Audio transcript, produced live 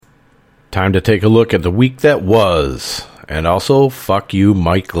Time to take a look at the week that was. And also, fuck you,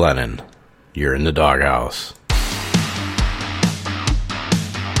 Mike Glennon. You're in the Dawghouse.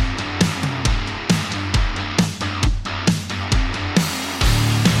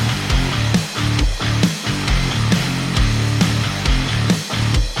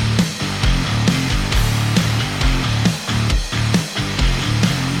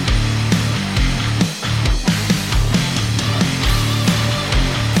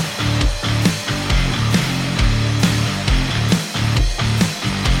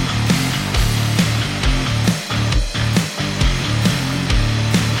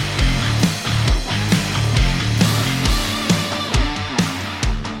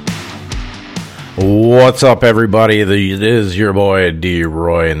 What's up, everybody? It is your boy,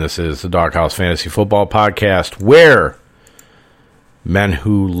 D-Roy, and this is the Dawghouse Fantasy Football Podcast, where men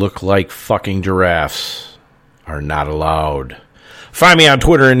who look like fucking giraffes are not allowed. Find me on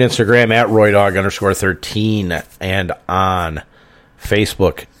Twitter and Instagram at RoyDog_13 and on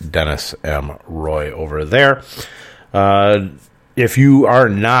Facebook, Dennis M. Roy over there. If you are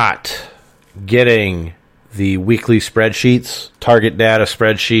not getting the weekly spreadsheets, target data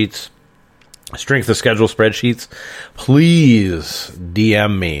spreadsheets, strength of schedule spreadsheets, please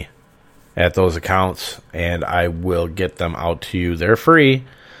DM me at those accounts, and I will get them out to you. They're free,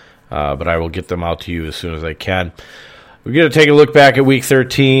 but I will get them out to you as soon as I can. We're going to take a look back at Week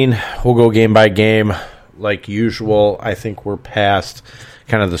 13. We'll go game by game like usual. I think we're past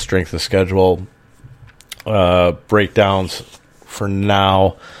kind of the strength of schedule breakdowns for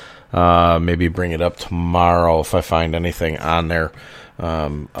now. Maybe bring it up tomorrow if I find anything on there.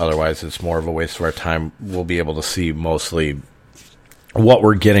 Otherwise, it's more of a waste of our time. We'll be able to see mostly what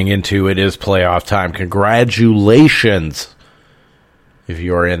we're getting into. It is playoff time. Congratulations if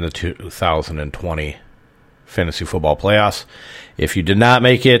you are in the 2020 fantasy football playoffs. If you did not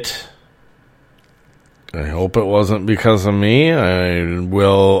make it, I hope it wasn't because of me. I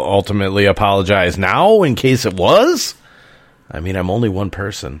will ultimately apologize now in case it was. I mean, I'm only one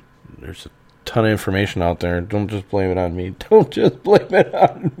person. There's a ton of information out there. Don't just blame it on me. Don't just blame it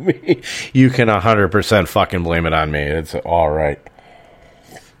on me. You can 100% fucking blame it on me. It's all right.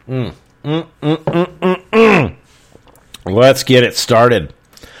 Let's get it started.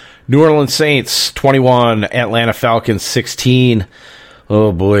 New Orleans Saints 21, Atlanta Falcons 16.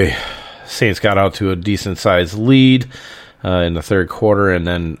 Oh boy. Saints got out to a decent sized lead in the third quarter and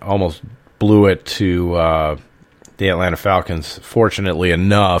then almost blew it to the Atlanta Falcons. Fortunately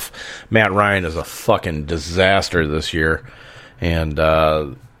enough, Matt Ryan is a fucking disaster this year, and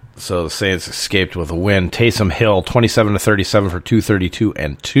so the Saints escaped with a win. Taysom Hill, 27-37 for 232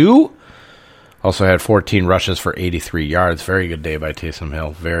 and 2. Also had 14 rushes for 83 yards. Very good day by Taysom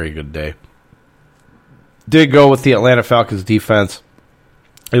Hill. Very good day. Did go with the Atlanta Falcons defense.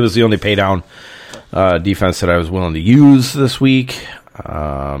 It was the only paydown defense that I was willing to use this week.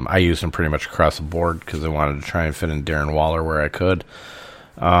 I used them pretty much across the board because I wanted to try and fit in Darren Waller where I could.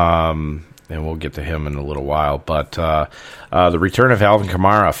 And we'll get to him in a little while. But the return of Alvin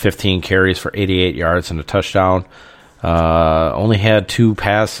Kamara, 15 carries for 88 yards and a touchdown. Only had 2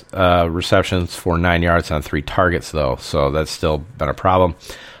 pass receptions for 9 yards on 3 targets, though. So that's still been a problem.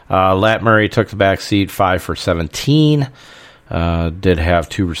 Lat Murray took the back seat, 5 for 17. Did have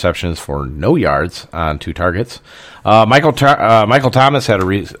 2 receptions for no yards on 2 targets. Michael Thomas had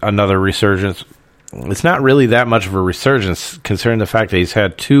another resurgence. It's not really that much of a resurgence, considering the fact that he's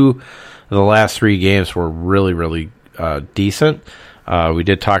had 2 of the last 3 games were really, really decent. We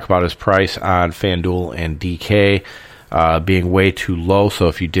did talk about his price on FanDuel and DK being way too low, so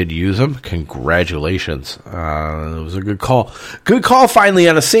if you did use him, congratulations. It was a good call. Good call finally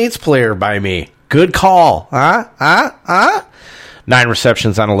on a Saints player by me. Good call. 9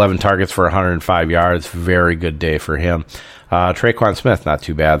 receptions on 11 targets for 105 yards. Very good day for him. Traquan Smith, not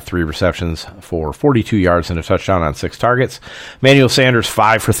too bad. 3 receptions for 42 yards and a touchdown on 6 targets. Manuel Sanders,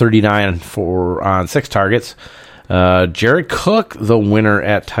 5 for 39 on 6 targets. Jared Cook, the winner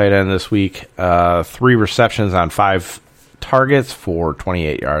at tight end this week. 3 receptions on 5 targets for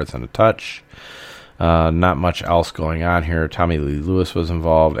 28 yards and a touch. Not much else going on here. Tommy Lee Lewis was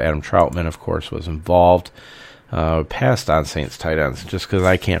involved. Adam Troutman, of course, was involved. Passed on Saints tight ends just because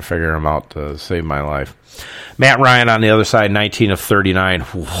I can't figure them out to save my life. Matt Ryan on the other side, 19 of 39,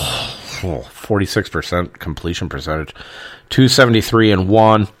 46% completion percentage, 273 and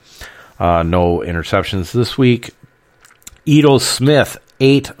 1. No interceptions this week. Ito Smith,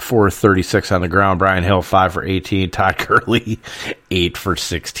 8 for 36 on the ground. Brian Hill, 5 for 18. Todd Gurley, 8 for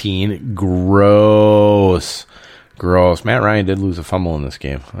 16. Gross. Matt Ryan did lose a fumble in this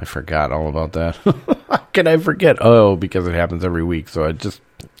game. I forgot all about that. How can I forget? Oh, because it happens every week. So I just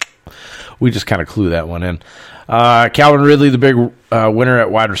we just kind of clue that one in. Calvin Ridley, the big winner at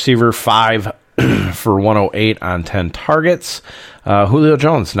wide receiver, 5 for 108 on 10 targets. Julio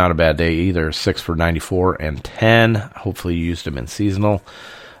Jones, not a bad day either, 6 for 94 and 10. Hopefully you used him in seasonal.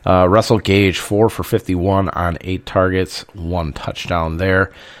 Russell Gage, 4 for 51 on 8 targets, 1 touchdown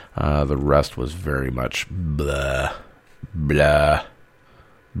there. The rest was very much blah, blah,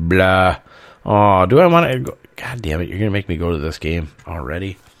 blah. Oh, do I want to go? God damn it, you're going to make me go to this game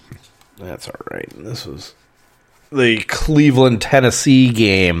already? That's all right. This was the Cleveland-Tennessee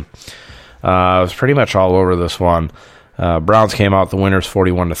game. It was pretty much all over this one. Browns came out the winners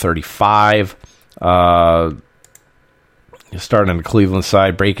 41-35. Starting on the Cleveland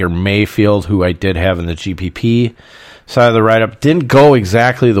side, Baker Mayfield, who I did have in the GPP side of the write-up, didn't go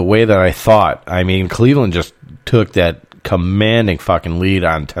exactly the way that I thought. I mean, Cleveland just took that commanding fucking lead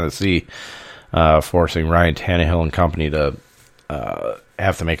on Tennessee, forcing Ryan Tannehill and company to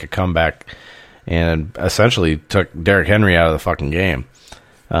have to make a comeback, and essentially took Derrick Henry out of the fucking game.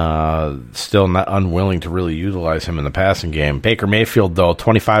 Still not unwilling to really utilize him in the passing game. Baker Mayfield, though,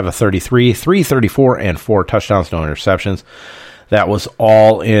 25 of 33, 334, and 4 touchdowns, no interceptions. That was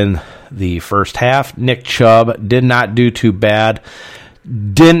all in the first half. Nick Chubb did not do too bad.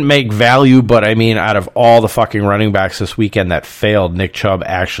 Didn't make value, but I mean, out of all the fucking running backs this weekend that failed, Nick Chubb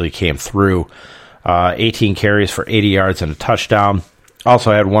actually came through. 18 carries for 80 yards and a touchdown.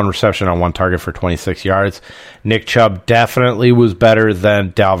 Also had 1 reception on 1 target for 26 yards. Nick Chubb definitely was better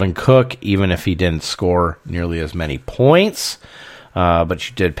than Dalvin Cook, even if he didn't score nearly as many points. But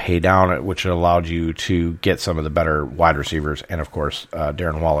you did pay down it, which allowed you to get some of the better wide receivers. And, of course,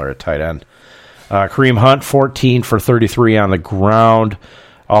 Darren Waller at tight end. Kareem Hunt, 14 for 33 on the ground.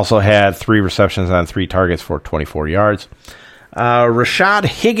 Also had 3 receptions on 3 targets for 24 yards. Rashad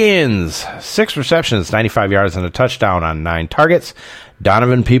Higgins, 6 receptions, 95 yards, and a touchdown on 9 targets.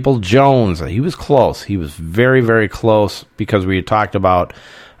 Donovan Peoples-Jones, he was close. He was very, very close because we had talked about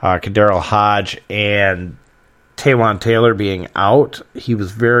Kadarius Hodge and Taywan Taylor being out. He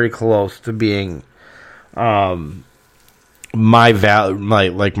was very close to being my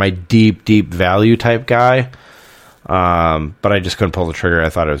deep, deep value type guy. But I just couldn't pull the trigger. I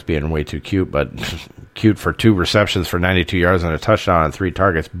thought I was being way too cute, but cute for 2 receptions for 92 yards and a touchdown on 3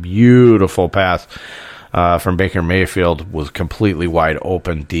 targets. Beautiful pass from Baker Mayfield, was completely wide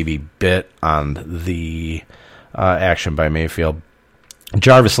open. DB bit on the action by Mayfield.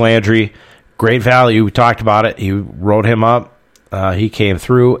 Jarvis Landry, great value. We talked about it. He rode him up. He came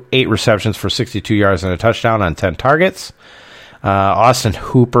through. 8 receptions for 62 yards and a touchdown on 10 targets. Austin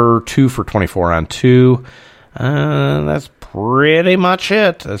Hooper, 2 for 24 on 2. That's pretty much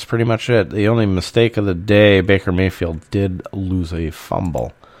it. The only mistake of the day, Baker Mayfield did lose a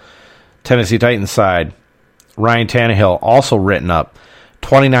fumble. Tennessee Titans side, Ryan Tannehill also written up.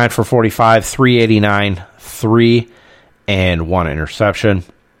 29 for 45, 389, 3, and 1 interception.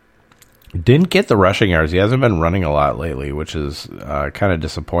 Didn't get the rushing yards. He hasn't been running a lot lately, which is kind of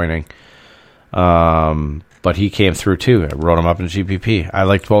disappointing. But he came through too. I wrote him up in GPP. I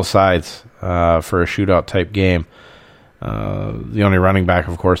liked both sides for a shootout type game. The only running back,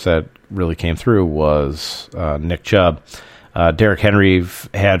 of course, that really came through was Nick Chubb. Derrick Henry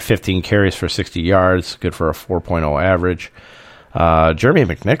had 15 carries for 60 yards, good for a 4.0 average. Jeremy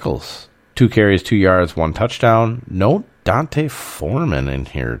McNichols, 2 carries, 2 yards, 1 touchdown. No Dante Foreman in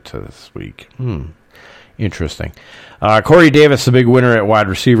here this week. Interesting. Corey Davis, the big winner at wide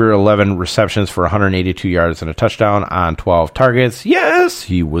receiver, 11 receptions for 182 yards and a touchdown on 12 targets. Yes,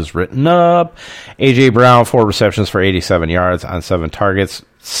 he was written up. A.J. Brown, 4 receptions for 87 yards on 7 targets.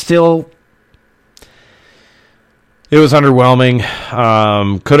 Still, it was underwhelming.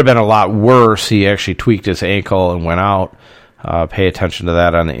 Could have been a lot worse. He actually tweaked his ankle and went out. Pay attention to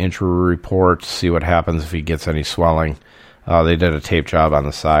that on the injury report. See what happens if he gets any swelling. They did a tape job on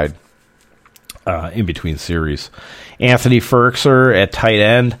the side in between series. Anthony Ferkser at tight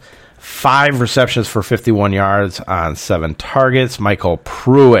end, 5 receptions for 51 yards on 7 targets. Michael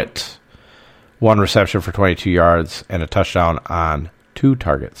Pruitt, 1 reception for 22 yards and a touchdown on 2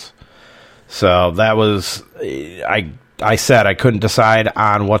 targets. So that was, I said I couldn't decide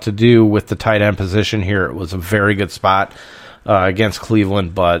on what to do with the tight end position here. It was a very good spot against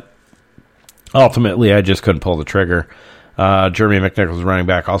Cleveland, but ultimately I just couldn't pull the trigger. Jeremy McNichols, running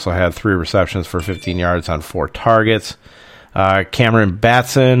back, also had 3 receptions for 15 yards on 4 targets. Cameron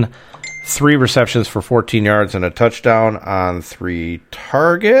Batson, 3 receptions for 14 yards and a touchdown on 3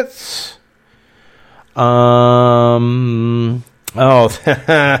 targets. That's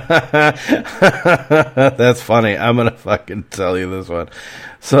funny. I'm going to fucking tell you this one.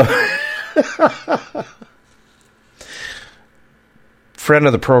 So, friend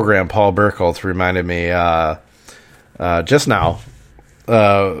of the program, Paul Burkholz, reminded me just now,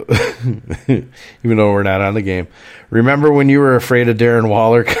 even though we're not on the game. Remember when you were afraid of Darren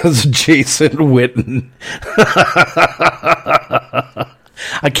Waller because of Jason Witten?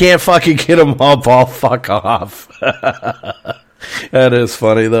 I can't fucking get him up. I'll fuck off. That is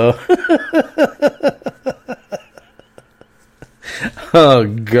funny, though. Oh,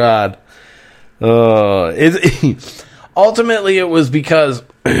 God. Ultimately, it was because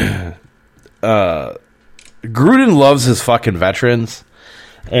Gruden loves his fucking veterans,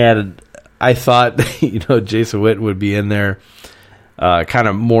 and I thought, Jason Witten would be in there kind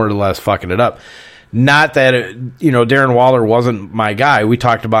of more or less fucking it up. Not that, Darren Waller wasn't my guy. We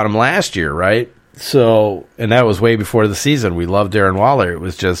talked about him last year, right? So, and that was way before the season. We loved Darren Waller. It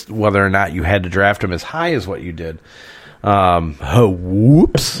was just whether or not you had to draft him as high as what you did.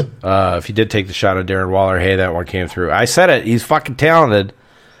 Whoops. If you did take the shot at Darren Waller, hey, that one came through. I said it. He's fucking talented.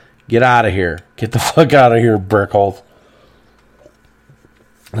 Get out of here. Get the fuck out of here, Burkholz.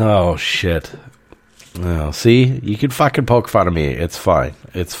 Oh, shit. Oh, see? You can fucking poke fun of me. It's fine.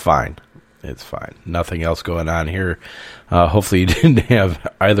 It's fine. It's fine. Nothing else going on here. Hopefully you didn't have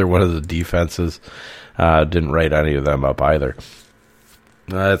either one of the defenses. Didn't write any of them up either.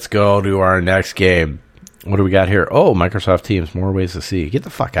 Let's go to our next game. What do we got here? Oh, Microsoft Teams. More ways to see. Get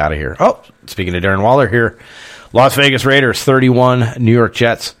the fuck out of here. Oh, speaking of Darren Waller here. Las Vegas Raiders 31. New York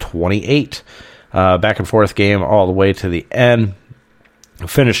Jets 28. Back and forth game all the way to the end.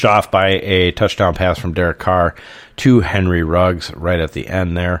 Finished off by a touchdown pass from Derek Carr to Henry Ruggs right at the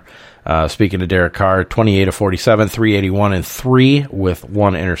end there. Speaking of Derek Carr, 28 of 47, 381 and 3 with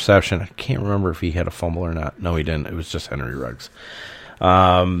one interception. I can't remember if he had a fumble or not. No, he didn't. It was just Henry Ruggs.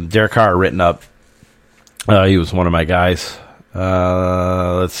 Derek Carr written up. He was one of my guys.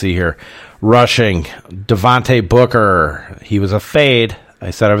 Let's see here. Rushing, Devontae Booker. He was a fade. I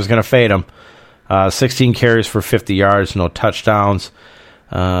said I was going to fade him. 16 carries for 50 yards, no touchdowns.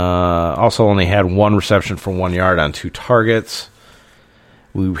 Also only had one reception for 1 yard on 2 targets.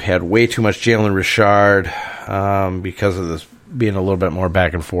 We had way too much Jalen Richard because of this being a little bit more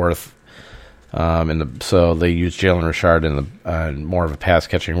back and forth. So they used Jalen Richard in the more of a pass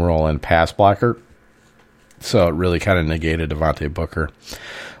catching role and pass blocker. So it really kind of negated Devontae Booker.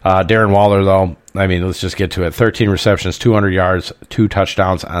 Darren Waller, though, let's just get to it. 13 receptions, 200 yards, 2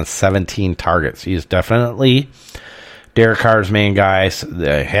 touchdowns on 17 targets. He is definitely Derek Carr's main guy.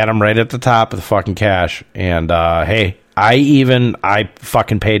 They had him right at the top of the fucking cash. And, hey, I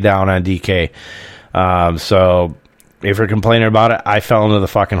fucking paid down on DK. So if you're complaining about it, I fell into the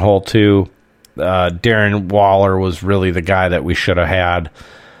fucking hole too. Darren Waller was really the guy that we should have had.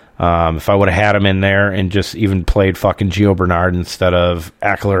 If I would have had him in there and just even played fucking Gio Bernard instead of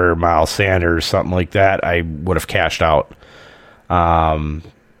Eckler or Miles Sanders, something like that, I would have cashed out.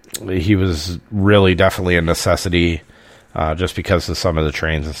 He was really definitely a necessity just because of some of the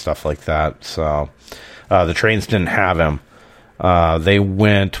trains and stuff like that. So the trains didn't have him. They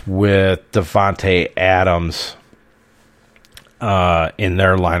went with Devontae Adams in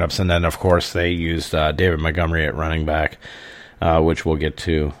their lineups, and then, of course, they used David Montgomery at running back, which we'll get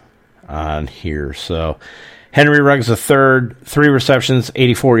to on here. So Henry Ruggs the third, 3 receptions,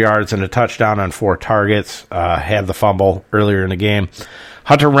 84 yards, and a touchdown on 4 targets. Had the fumble earlier in the game.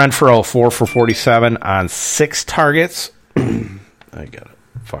 Hunter Renfrow, 4 for 47 on 6 targets. I gotta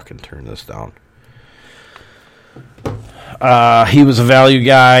fucking turn this down. He was a value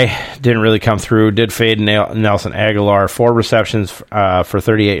guy. Didn't really come through. Did fade Nelson Aguilar. 4 receptions for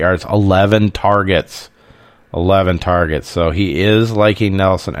 38 yards. 11 targets. 11 targets. So he is liking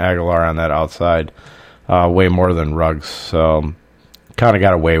Nelson Aguilar on that outside way more than Ruggs. So kind of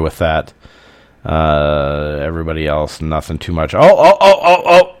got away with that. Everybody else, nothing too much.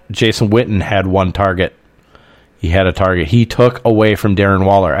 Oh. Jason Witten had 1 target. He had a target. He took away from Darren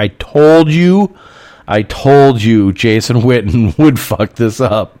Waller. I told you Jason Witten would fuck this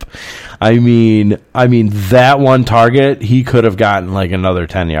up. I mean that 1 target, he could have gotten like another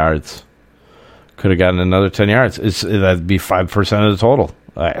 10 yards. Could have gotten another 10 yards. That'd be 5% of the total.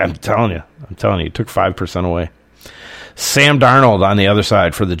 I'm telling you, he took 5% away. Sam Darnold on the other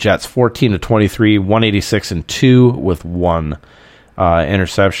side for the Jets, 14 to 23, 186 and 2 with 1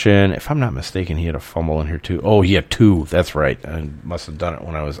 interception. If I'm not mistaken, he had a fumble in here too. Oh, he had 2. That's right. I must have done it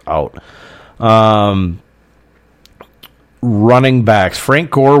when I was out. Running backs. Frank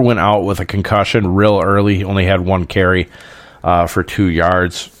Gore went out with a concussion real early. He only had 1 carry for 2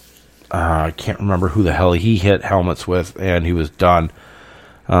 yards. I can't remember who the hell he hit helmets with, and he was done.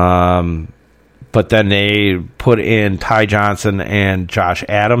 But then they put in Ty Johnson and Josh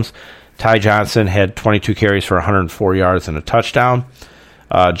Adams. Ty Johnson had 22 carries for 104 yards and a touchdown.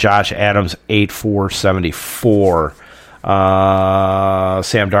 Josh Adams, 8-4-74.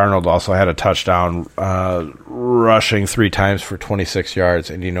 Sam Darnold also had a touchdown, rushing 3 times for 26 yards.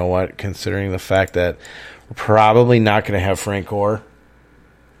 And you know what? Considering the fact that we're probably not going to have Frank Gore,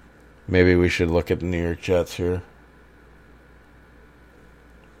 maybe we should look at the New York Jets here.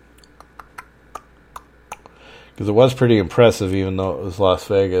 Because it was pretty impressive, even though it was Las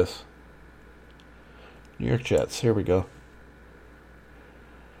Vegas. New York Jets, here we go.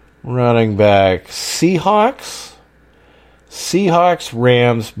 Running back, Seahawks,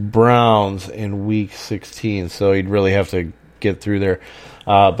 Rams, Browns in Week 16. So you'd really have to get through there.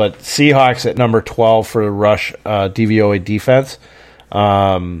 But Seahawks at number 12 for the rush DVOA defense.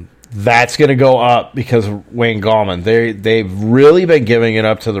 That's going to go up because of Wayne Gallman. They've really been giving it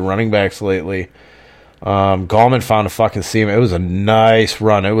up to the running backs lately. Gallman found a fucking seam. It was a nice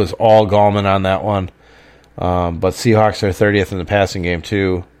run. It was all Gallman on that one. But Seahawks are 30th in the passing game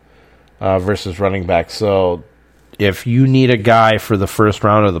too, versus running back. So if you need a guy for the first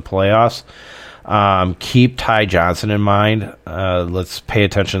round of the playoffs, keep Ty Johnson in mind. Let's pay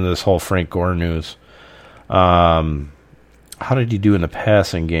attention to this whole Frank Gore news. How did he do in the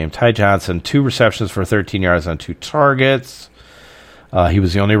passing game? Ty Johnson, 2 receptions for 13 yards on 2 targets. He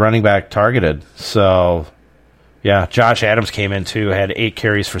was the only running back targeted. So, yeah, Josh Adams came in too, had 8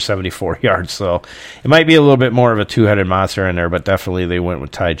 carries for 74 yards. So it might be a little bit more of a two-headed monster in there, but definitely they went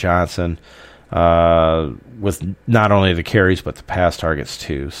with Ty Johnson with not only the carries but the pass targets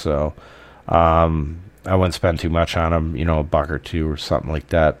too. So I wouldn't spend too much on him, a buck or two or something like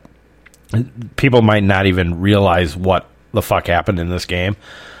that. People might not even realize what the fuck happened in this game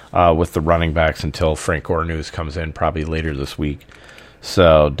with the running backs until Frank Gore news comes in probably later this week.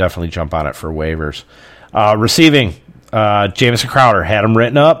 So definitely jump on it for waivers. Receiving, Jamison Crowder had him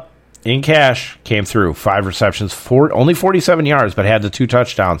written up in cash, came through 5 receptions, only 47 yards, but had the 2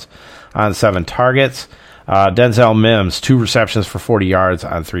 touchdowns on 7 targets. Denzel Mims, 2 receptions for 40 yards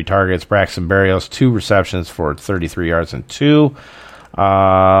on 3 targets. Braxton Berrios, 2 receptions for 33 yards and 2.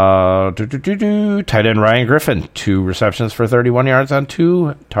 Tight end Ryan Griffin, 2 receptions for 31 yards on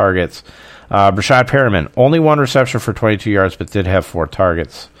 2 targets. Brashad Perriman, only 1 reception for 22 yards, but did have 4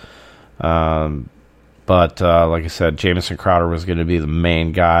 targets. But like I said, Jamison Crowder was going to be the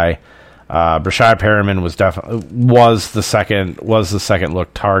main guy. Brashad Perriman was the second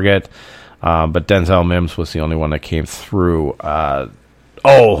look target, but Denzel Mims was the only one that came through. I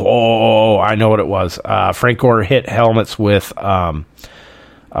know what it was. Frank Gore hit helmets with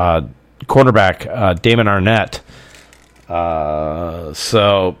cornerback Damon Arnett.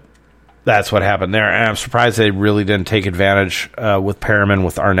 So that's what happened there. And I'm surprised they really didn't take advantage with Perriman,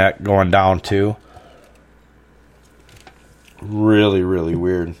 with Arnett going down too. Really, really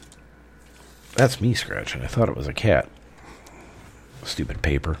weird. That's me scratching. I thought it was a cat. Stupid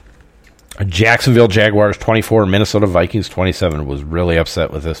paper. Jacksonville Jaguars 24, Minnesota Vikings 27. Was really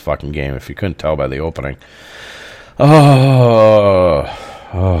upset with this fucking game, if you couldn't tell by the opening.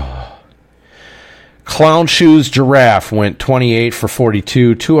 Clown Shoes Giraffe went 28 for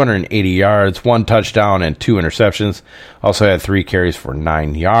 42, 280 yards, 1 touchdown, and 2 interceptions. Also had 3 carries for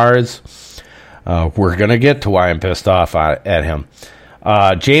 9 yards. We're going to get to why I'm pissed off at him.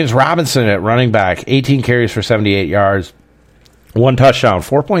 James Robinson at running back, 18 carries for 78 yards, 1 touchdown,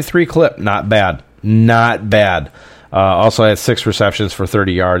 4.3 clip. Not bad. Not bad. Also had 6 receptions for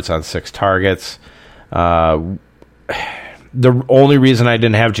 30 yards on 6 targets. The only reason I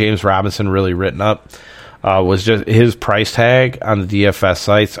didn't have James Robinson really written up was just his price tag on the DFS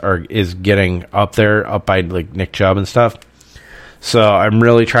sites is getting up by like Nick Chubb and stuff. So I'm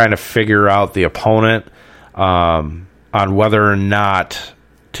really trying to figure out the opponent on whether or not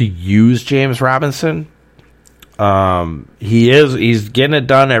to use James Robinson. He's getting it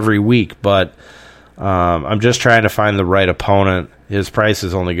done every week, but I'm just trying to find the right opponent. His price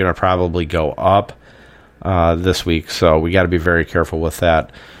is only going to probably go up this week, so we got to be very careful with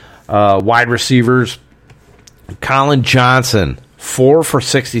that. Wide receivers, Colin Johnson, 4 for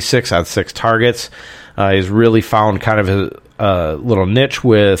 66 on 6 targets. He's really found kind of his little niche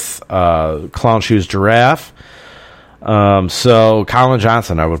with Clown Shoes Giraffe. So Colin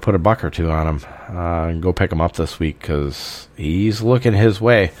Johnson, I would put a buck or 2 on him and go pick him up this week because he's looking his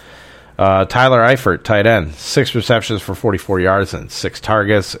way. Tyler Eifert, tight end, 6 receptions for 44 yards and 6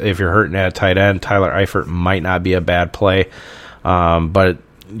 targets. If you're hurting at tight end, Tyler Eifert might not be a bad play. But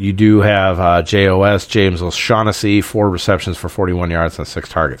you do have JOS, James O'Shaughnessy, 4 receptions for 41 yards and 6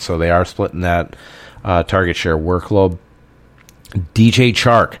 targets. So they are splitting that target share workload. DJ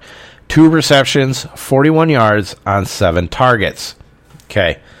Chark, 2 receptions, 41 yards on 7 targets.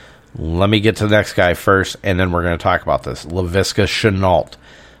 Okay, let me get to the next guy first, and then we're going to talk about this. Laviska Shenault,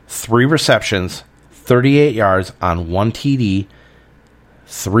 3 receptions, 38 yards on 1 TD,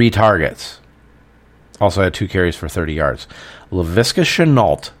 3 targets. Also had 2 carries for 30 yards. Laviska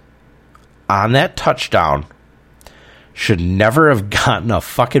Shenault on that touchdown should never have gotten a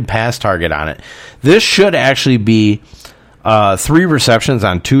fucking pass target on it. This should actually be 3 receptions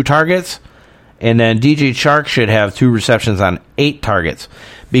on 2 targets, and then DJ Chark should have 2 receptions on 8 targets,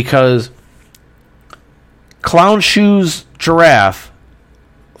 because Clown Shoes Giraffe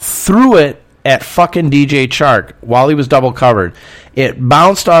threw it at fucking DJ Chark while he was double covered. It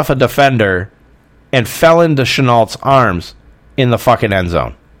bounced off a defender and fell into Chenault's arms in the fucking end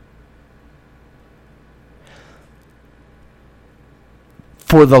zone.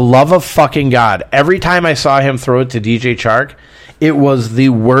 For the love of fucking God, every time I saw him throw it to DJ Chark, it was the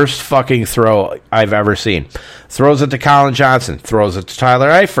worst fucking throw I've ever seen. Throws it to Colin Johnson. Throws it to Tyler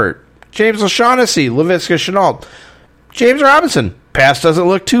Eifert. James O'Shaughnessy. Laviska Shenault. James Robinson. Pass doesn't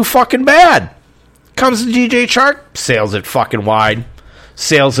look too fucking bad. Comes to DJ Chark. Sails it fucking wide.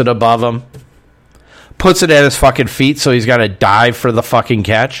 Sails it above him. Puts it at his fucking feet so he's got to dive for the fucking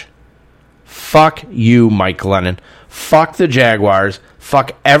catch. Fuck you, Mike Glennon. Fuck the Jaguars.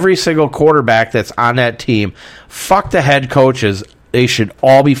 Fuck every single quarterback that's on that team. Fuck the head coaches. They should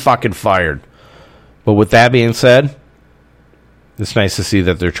all be fucking fired. But with that being said, it's nice to see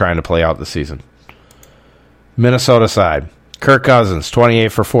that they're trying to play out the season. Minnesota side. Kirk Cousins,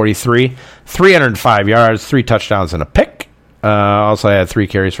 28 for 43, 305 yards, 3 touchdowns and a pick. Also had 3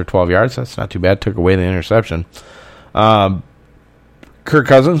 carries for 12 yards. That's not too bad. Took away the interception. Kirk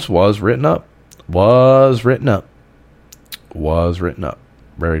Cousins was written up. Very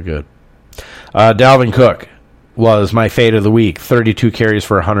good. Dalvin Cook was my fade of the week. 32 carries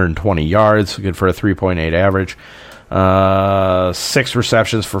for 120 yards. Good for a 3.8 average. 6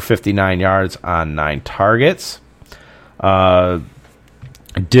 receptions for 59 yards on 9 targets.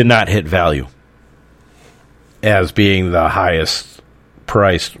 Did not hit value as being the highest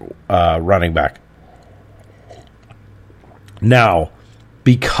priced running back. Now,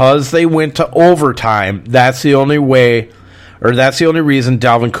 because they went to overtime, that's the only way, or that's the only reason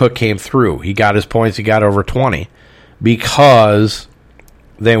Dalvin Cook came through. He got his points, he got over 20, because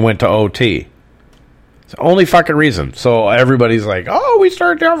they went to OT. It's the only fucking reason. So everybody's like, oh, we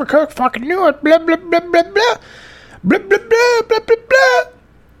started Dalvin Cook, fucking knew it, blah, blah, blah, blah, blah, blah, blah, blah, blah, blah, blah.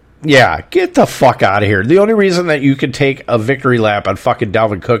 Yeah, get the fuck out of here. The only reason that you could take a victory lap on fucking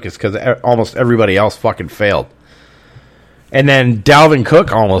Dalvin Cook is because almost everybody else fucking failed. And then Dalvin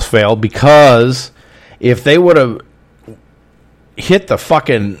Cook almost failed because if they would have hit the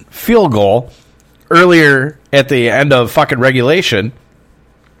fucking field goal earlier at the end of fucking regulation,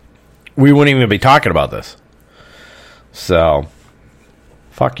 we wouldn't even be talking about this. So,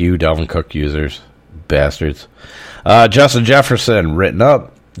 fuck you, Dalvin Cook users. Bastards. Justin Jefferson, written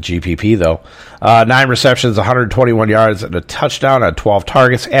up. GPP, though. 9 receptions, 121 yards, and a touchdown on 12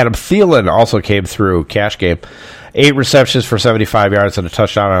 targets. Adam Thielen also came through. Cash game. 8 receptions for 75 yards and a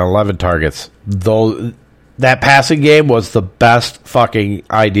touchdown on 11 targets. Though that passing game was the best fucking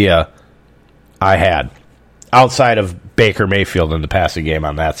idea I had outside of Baker Mayfield in the passing game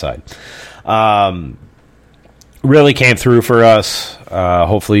on that side. Really came through for us.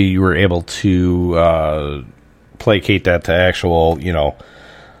 Hopefully you were able to placate that to actual,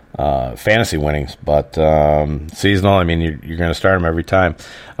 fantasy winnings, but seasonal, I mean, you're going to start him every time.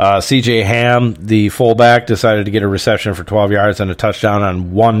 CJ Ham, the fullback, decided to get a reception for 12 yards and a touchdown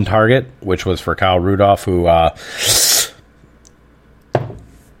on 1 target, which was for Kyle Rudolph, who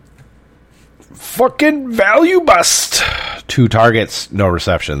fucking value bust. 2 targets, no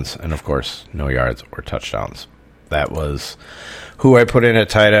receptions, and of course, no yards or touchdowns. That was who I put in at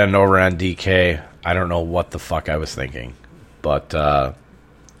tight end over on DK. I don't know what the fuck I was thinking, but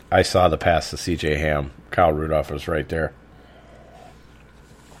I saw the pass to C.J. Ham. Kyle Rudolph was right there.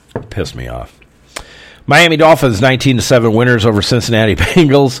 Pissed me off. Miami Dolphins 19-7 winners over Cincinnati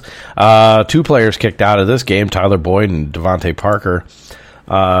Bengals. 2 players kicked out of this game, Tyler Boyd and Devontae Parker.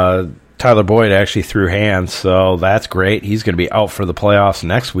 Tyler Boyd actually threw hands, so that's great. He's going to be out for the playoffs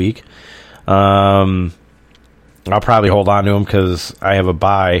next week. I'll probably hold on to him because I have a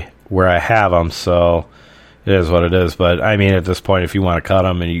bye where I have him, so it is what it is. But, I mean, at this point, if you want to cut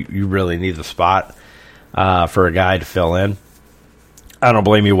him and you really need the spot for a guy to fill in, I don't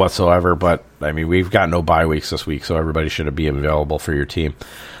blame you whatsoever. But, I mean, we've got no bye weeks this week, so everybody should be available for your team.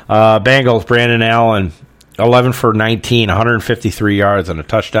 Bengals, Brandon Allen, 11 for 19, 153 yards and a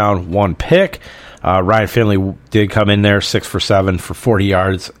touchdown, 1 pick. Ryan Finley did come in there, 6 for 7 for 40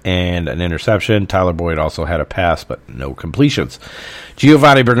 yards and an interception. Tyler Boyd also had a pass, but no completions.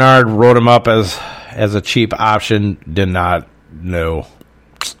 Giovanni Bernard wrote him up as a cheap option. Did not know.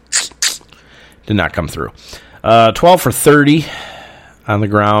 Did not come through. 12 for 30 on the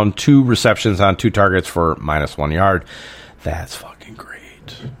ground. 2 receptions on 2 targets for -1 yard. That's fucking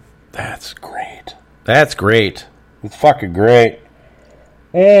great. That's great. That's great. It's fucking great.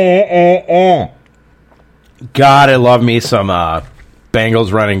 God, I love me some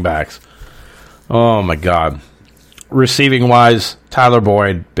Bengals running backs. Oh, my God. Receiving wise, Tyler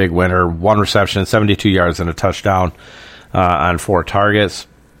Boyd, big winner. 1 reception, 72 yards, and a touchdown on 4 targets.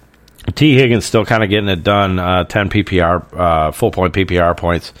 T. Higgins still kind of getting it done. 10 PPR, full point PPR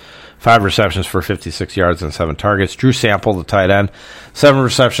points. 5 receptions for 56 yards and 7 targets. Drew Sample, the tight end. 7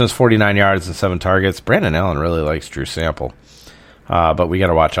 receptions, 49 yards, and 7 targets. Brandon Allen really likes Drew Sample. But we got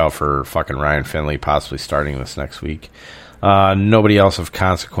to watch out for fucking Ryan Finley possibly starting this next week. Nobody else of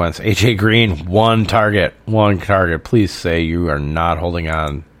consequence. AJ Green, 1 target. 1 target. Please say you are not holding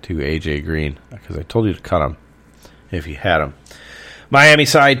on to AJ Green, because I told you to cut him if you had him. Miami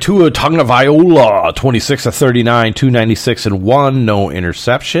side, Tua Tagovailoa, 26 of 39, 296 and 1, no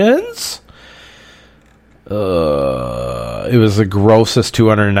interceptions. It was the grossest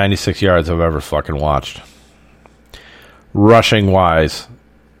 296 yards I've ever fucking watched. Rushing wise,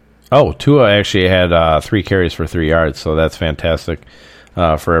 Tua actually had 3 carries for 3 yards, so that's fantastic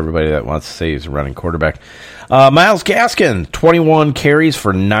for everybody that wants to say he's a running quarterback. Myles Gaskin, 21 carries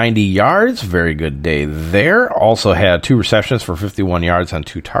for 90 yards. Very good day there. Also had 2 receptions for 51 yards on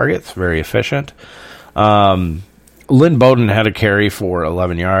 2 targets. Very efficient. Lynn Bowden had a carry for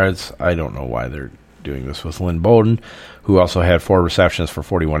 11 yards. I don't know why they're doing this with Lynn Bowden, who also had 4 receptions for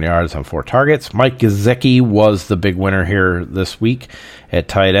 41 yards on 4 targets. Mike Gesicki was the big winner here this week at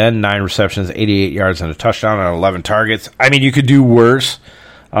tight end. 9 receptions, 88 yards, and a touchdown on 11 targets. I mean, you could do worse,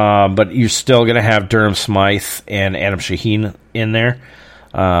 but you're still going to have Durham Smythe and Adam Shaheen in there,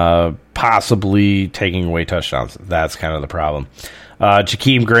 possibly taking away touchdowns. That's kind of the problem.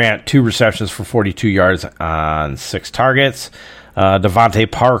 Jakeem Grant, 2 receptions for 42 yards on 6 targets.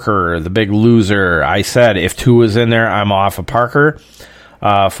 Devontae Parker, the big loser. I said if 2 was in there, I'm off of Parker.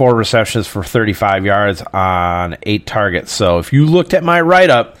 4 receptions for 35 yards on 8 targets. So if you looked at my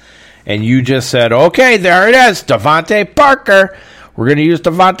write-up and you just said, okay, there it is, Devontae Parker, we're going to use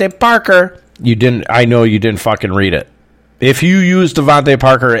Devontae Parker, you didn't. I know you didn't fucking read it. If you use Devontae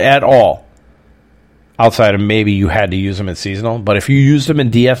Parker at all, outside of maybe you had to use him in seasonal, but if you used him in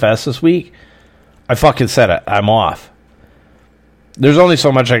DFS this week, I fucking said it. I'm off. There's only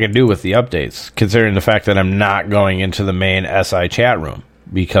so much I can do with the updates, considering the fact that I'm not going into the main SI chat room,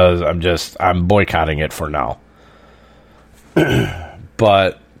 because I'm boycotting it for now.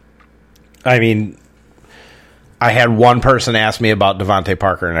 But, I mean, I had one person ask me about Devontae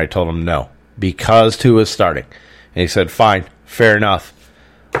Parker, and I told him no, because Tua is starting. And he said, fine, fair enough.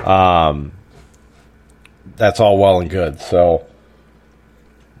 That's all well and good, so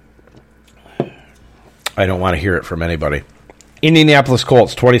I don't want to hear it from anybody. Indianapolis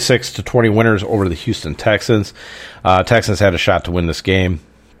Colts, 26-20 winners over the Houston Texans. Texans had a shot to win this game.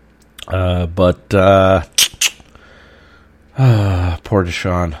 But poor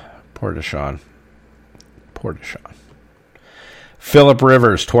Deshaun. Phillip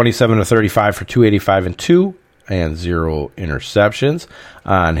Rivers, 27-35 for 285 and 2, and 0 interceptions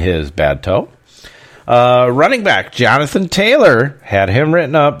on his bad toe. Running back Jonathan Taylor, had him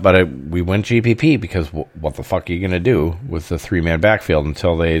written up, but we went GPP because what the fuck are you going to do with the 3-man backfield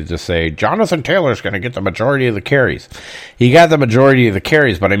until they just say Jonathan Taylor's going to get the majority of the carries? He got the majority of the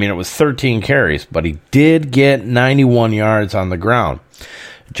carries, but I mean, it was 13 carries, but he did get 91 yards on the ground.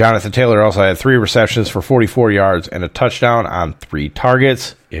 Jonathan Taylor also had 3 receptions for 44 yards and a touchdown on 3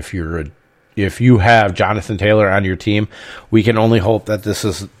 targets. If you have Jonathan Taylor on your team, we can only hope that this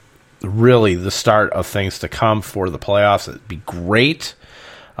is really the start of things to come for the playoffs. It'd be great.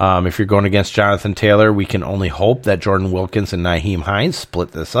 If you're going against Jonathan Taylor, we can only hope that Jordan Wilkins and Nyheim Hines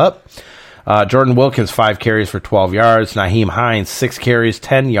split this up. Jordan Wilkins, 5 carries for 12 yards. Nyheim Hines, 6 carries,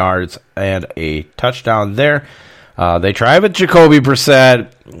 10 yards, and a touchdown there. They tried with Jacoby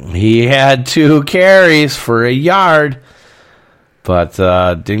Brissett. He had 2 carries for a yard, but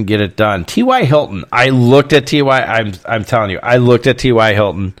didn't get it done. T.Y. Hilton, I looked at T.Y. I'm telling you, I looked at T.Y.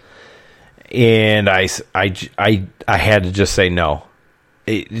 Hilton, and I had to just say no.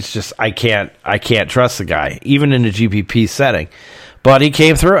 It's just I can't trust the guy, even in a GPP setting. But he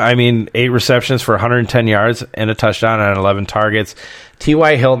came through. I mean, 8 receptions for 110 yards and a touchdown on 11 targets.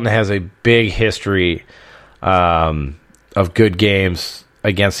 T.Y. Hilton has a big history of good games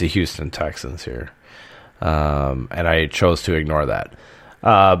against the Houston Texans here. And I chose to ignore that.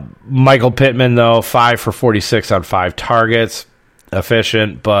 Michael Pittman, though, 5 for 46 on 5 targets.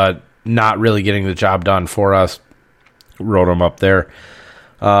 Efficient, but not really getting the job done for us. Wrote him up there.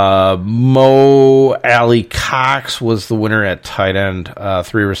 Mo Alley Cox was the winner at tight end.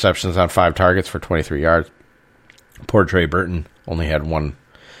 3 receptions on 5 targets for 23 yards. Poor Trey Burton only had one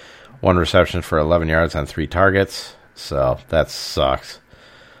reception for 11 yards on 3 targets. So that sucks.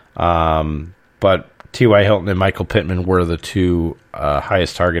 But T.Y. Hilton and Michael Pittman were the 2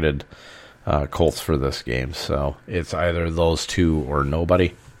 highest targeted Colts for this game. So it's either those 2 or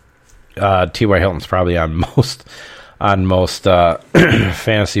nobody. T.Y. Hilton's probably on most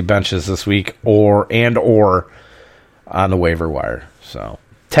fantasy benches this week or on the waiver wire. So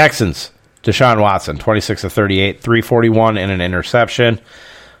Texans, Deshaun Watson, 26 of 38, 341 and an interception.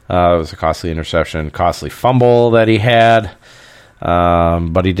 It was a costly interception, costly fumble that he had.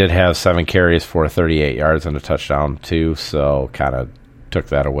 But he did have 7 carries for 38 yards and a touchdown too, so kind of took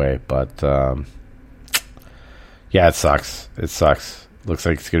that away. But yeah, it sucks. Looks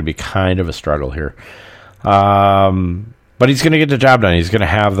like it's going to be kind of a struggle here. But he's going to get the job done. He's going to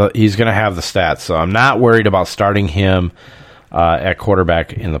have the stats. So I'm not worried about starting him at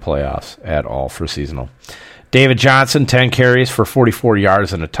quarterback in the playoffs at all for seasonal. David Johnson, 10 carries for 44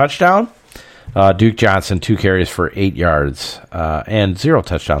 yards and a touchdown. Duke Johnson, 2 carries for 8 yards and 0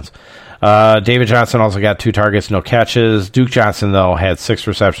 touchdowns. David Johnson also got 2 targets, no catches. Duke Johnson, though, had 6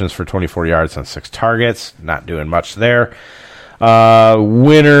 receptions for 24 yards on 6 targets. Not doing much there.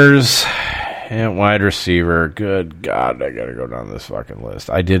 Winners and wide receiver. Good God, I got to go down this fucking list.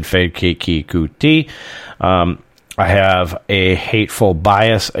 I did fade Kiki Kuti. I have a hateful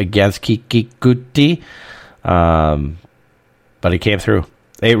bias against Kiki Kuti, but he came through.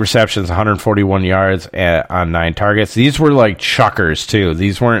 8 receptions, 141 yards on 9 targets. These were like chuckers, too.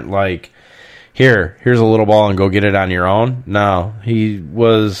 These weren't like, here's a little ball and go get it on your own. No, he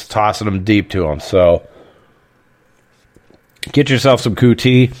was tossing them deep to him. So get yourself some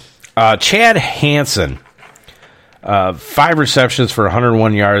QT. Chad Hansen, 5 receptions for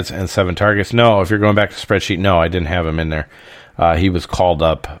 101 yards and 7 targets. No, if you're going back to spreadsheet, no, I didn't have him in there. He was called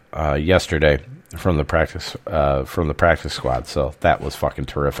up yesterday from the practice squad, so that was fucking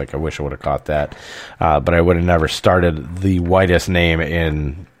terrific. I wish I would have caught that, but I would have never started the whitest name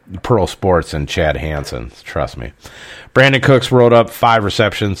in pro sports in Chad Hansen. Trust me. Brandon Cooks wrote up 5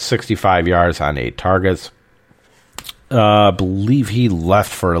 receptions, 65 yards on 8 targets. I believe he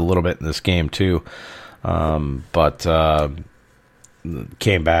left for a little bit in this game too, but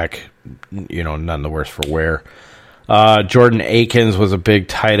came back. None the worse for wear. Jordan Akins was a big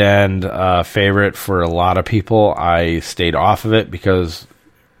tight end favorite for a lot of people. I stayed off of it because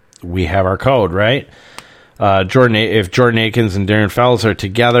we have our code, right? If Jordan Akins and Darren Fells are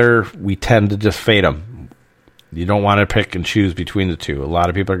together, we tend to just fade them. You don't want to pick and choose between the two. A lot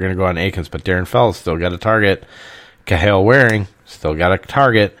of people are going to go on Akins, but Darren Fells still got a target. Cahill Waring still got a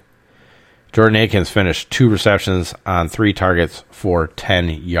target. Jordan Akins finished 2 receptions on 3 targets for 10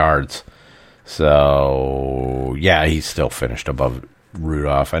 yards. So, yeah, he still finished above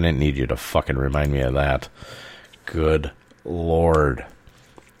Rudolph. I didn't need you to fucking remind me of that. Good Lord.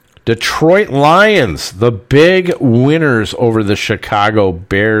 Detroit Lions, the big winners over the Chicago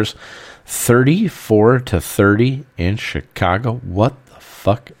Bears. 34-30 in Chicago. What the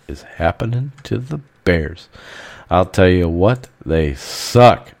fuck is happening to the Bears? I'll tell you what, they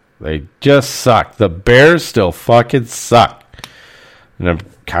suck. They just suck. The Bears still fucking suck. And I'm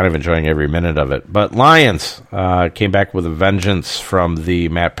kind of enjoying every minute of it. But Lions came back with a vengeance from the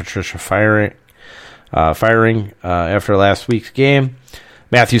Matt Patricia firing after last week's game.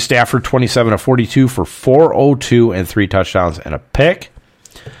 Matthew Stafford, 27 of 42 for 402 and 3 touchdowns and a pick.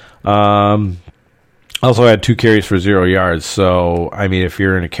 Also had 2 carries for 0 yards. So, I mean, if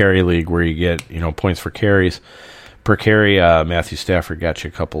you're in a carry league where you get, points for carries per carry, Matthew Stafford got you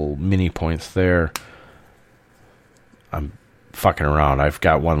a couple mini points there. I'm fucking around. I've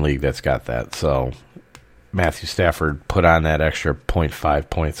got one league that's got that. So, Matthew Stafford put on that extra 0.5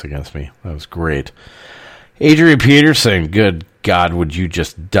 points against me. That was great. Adrian Peterson, good God, would you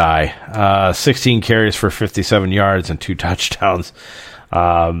just die? 16 carries for 57 yards and 2 touchdowns.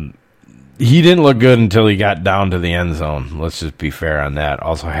 He didn't look good until he got down to the end zone. Let's just be fair on that.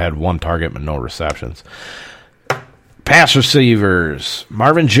 Also had 1 target but no receptions. Pass receivers.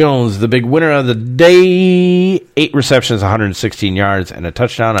 Marvin Jones, the big winner of the day. 8 receptions, 116 yards, and a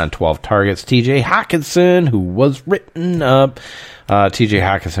touchdown on 12 targets. TJ Hawkinson, who was written up. TJ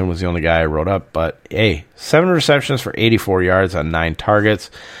Hawkinson was the only guy I wrote up. But, hey, 7 receptions for 84 yards on 9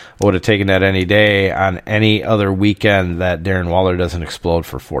 targets. I would have taken that any day on any other weekend that Darren Waller doesn't explode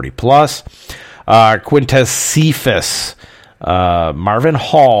for 40+. Quintez Cephas. Marvin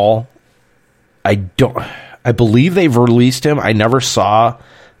Hall. I believe they've released him. I never saw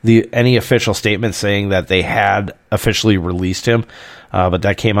any official statement saying that they had officially released him. but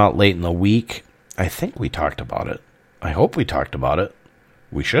that came out late in the week. I think we talked about it. I hope we talked about it.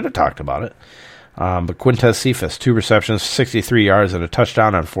 We should have talked about it. But Quintez Cephas, 2 receptions, 63 yards, and a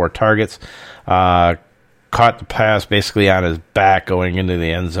touchdown on 4 targets. Caught the pass basically on his back going into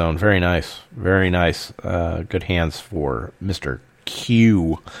the end zone. Very nice. Very nice. Good hands for Mr.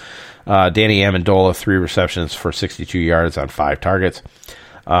 Q. Danny Amendola, 3 receptions for 62 yards on 5 targets.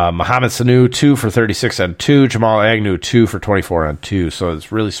 Mohamed Sanu, 2 for 36 on 2. Jamal Agnew, 2 for 24 on 2. So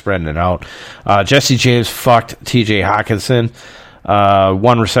it's really spreading it out. Jesse James fucked TJ Hawkinson.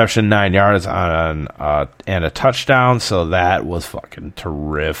 1 reception, 9 yards on and a touchdown. So that was fucking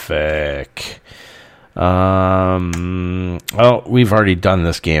terrific. Well, we've already done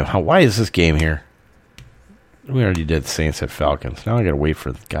this game. Why is this game here? We already did Saints at Falcons. Now I gotta wait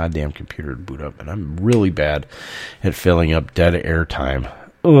for the goddamn computer to boot up, and I'm really bad at filling up dead air time.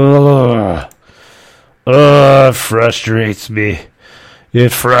 It frustrates me.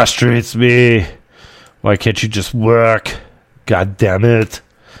 It frustrates me. Why can't you just work? God damn it.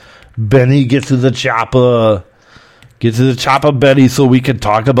 Benny, get to the chopper. Get to the chopper, Benny, so we can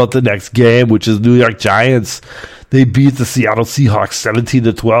talk about the next game, which is New York Giants. They beat the Seattle Seahawks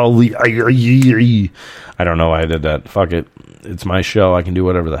 17-12. I don't know why I did that. Fuck it. It's my show. I can do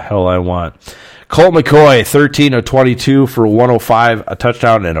whatever the hell I want. Colt McCoy, 13 of 22 for 105, a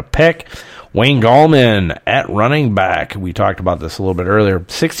touchdown and a pick. Wayne Gallman at running back. We talked about this a little bit earlier.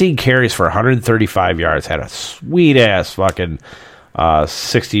 16 carries for 135 yards. Had a sweet-ass fucking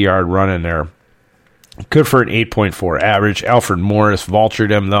 60-yard run in there. Good for an 8.4 average. Alfred Morris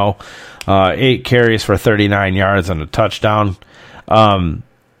vultured him, though. 8 carries for 39 yards and a touchdown. When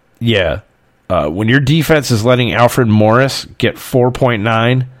your defense is letting Alfred Morris get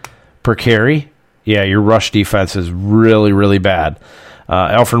 4.9 per carry, your rush defense is really, really bad.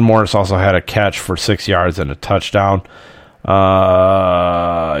 Alfred Morris also had a catch for 6 yards and a touchdown.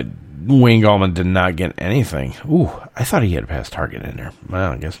 Wayne Gallman did not get anything. Ooh, I thought he had a pass target in there.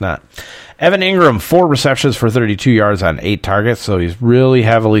 Well, I guess not. Evan Ingram, 4 receptions for 32 yards on 8 targets, so he's really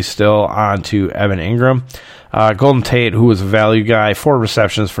heavily still on to Evan Ingram. Golden Tate, who was a value guy, 4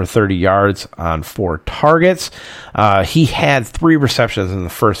 receptions for 30 yards on 4 targets. He had 3 receptions in the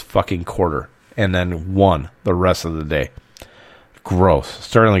first fucking quarter, and then 1 the rest of the day. Gross.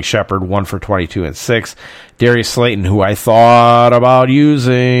 Sterling Shepard, 1 for 22 and 6. Darius Slayton, who I thought about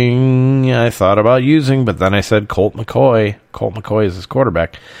using, but then I said Colt McCoy. Colt McCoy is his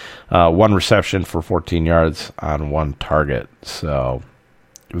quarterback. 1 reception for 14 yards on 1 target. So,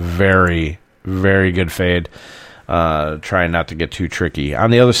 very, very good fade. Trying not to get too tricky.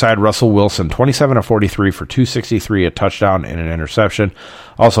 On the other side, Russell Wilson, 27 of 43 for 263, a touchdown and an interception.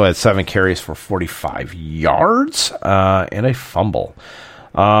 Also had 7 carries for 45 yards and a fumble.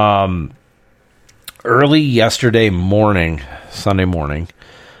 Early yesterday morning, Sunday morning,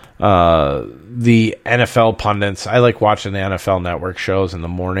 the NFL pundits, I like watching the NFL Network shows in the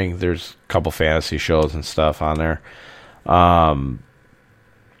morning. There's a couple fantasy shows and stuff on there.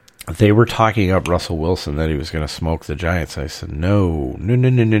 They were talking up Russell Wilson that he was going to smoke the Giants. I said, no.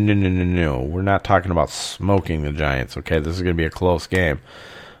 We're not talking about smoking the Giants, okay? This is going to be a close game,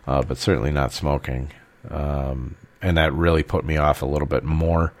 but certainly not smoking. And that really put me off a little bit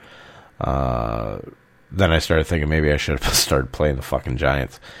more. Then I started thinking maybe I should have started playing the fucking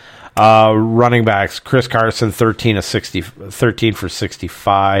Giants. Running backs, Chris Carson, 13 for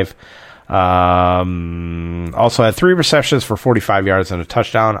 65. Also had 3 receptions for 45 yards and a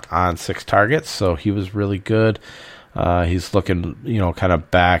touchdown on 6 targets, so he was really good. He's looking, kind of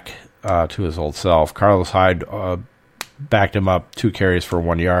back to his old self. Carlos Hyde backed him up, 2 carries for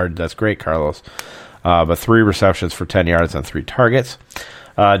 1 yard. That's great, Carlos. But 3 receptions for 10 yards on 3 targets.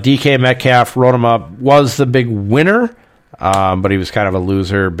 DK Metcalf wrote him up, was the big winner, but he was kind of a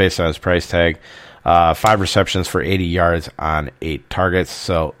loser based on his price tag. 5 receptions for 80 yards on 8 targets,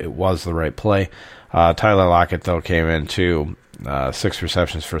 so it was the right play. Tyler Lockett, though, came in too. 6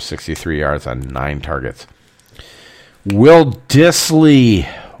 receptions for 63 yards on 9 targets. Will Dissly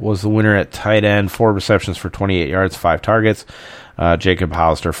was the winner at tight end. 4 receptions for 28 yards, 5 targets. Jacob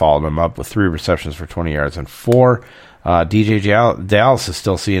Hollister followed him up with 3 receptions for 20 yards and 4. DJ Dallas is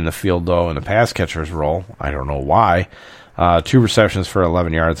still seeing the field, though, in the pass catcher's role. I don't know why. 2 receptions for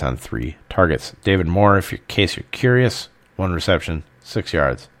 11 yards on 3 targets. David Moore, in case you're curious, 1 reception, 6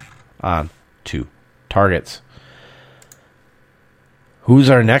 yards on 2 targets. Who's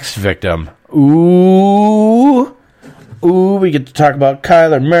our next victim? Ooh, we get to talk about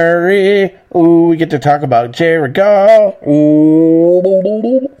Kyler Murray. Ooh, we get to talk about Jared Goff.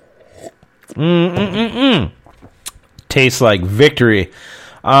 Ooh. Tastes like victory.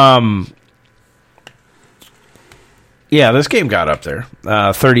 Yeah, this game got up there.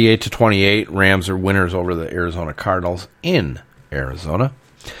 38-28. Rams are winners over the Arizona Cardinals in Arizona.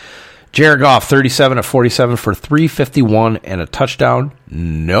 Jared Goff, 37-47 for 351 and a touchdown.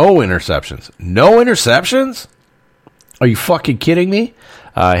 No interceptions. No interceptions? Are you fucking kidding me?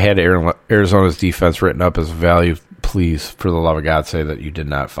 I had Arizona's defense written up as value. Please, for the love of God, say that you did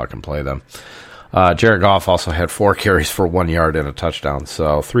not fucking play them. Jared Goff also had 4 carries for 1 yard and a touchdown.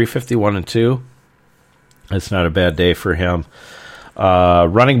 So 351 and 2. It's not a bad day for him.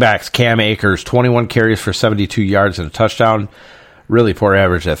 Running backs, Cam Akers, 21 carries for 72 yards and a touchdown. Really poor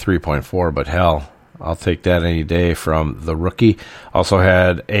average at 3.4, but hell, I'll take that any day from the rookie. Also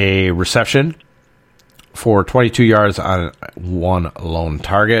had a reception for 22 yards on 1 lone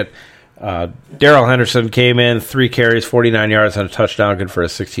target. Darrell Henderson came in, 3 carries, 49 yards and a touchdown, good for a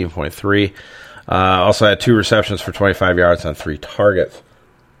 16.3. Also had 2 receptions for 25 yards on 3 targets.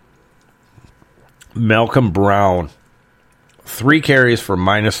 Malcolm Brown, 3 carries for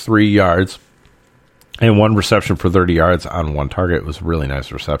 -3 yards and 1 reception for 30 yards on 1 target. It was a really nice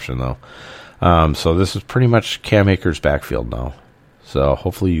reception, though. So this is pretty much Cam Akers' backfield now. So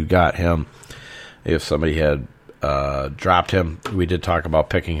hopefully you got him. If somebody had dropped him, we did talk about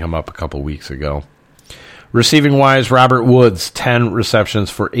picking him up a couple weeks ago. Receiving-wise, Robert Woods, 10 receptions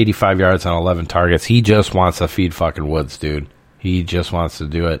for 85 yards on 11 targets. He just wants to feed fucking Woods, dude. He just wants to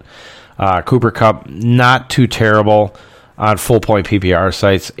do it. Cooper Kupp, not too terrible on full-point PPR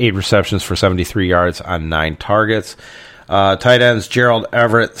sites. 8 receptions for 73 yards on 9 targets. Tight ends, Gerald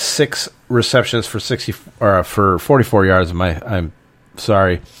Everett, 6 receptions for 44 yards. I'm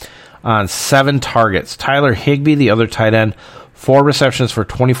sorry, on 7 targets. Tyler Higbee, the other tight end, 4 receptions for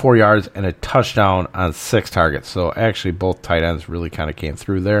 24 yards and a touchdown on 6 targets. So actually, both tight ends really kind of came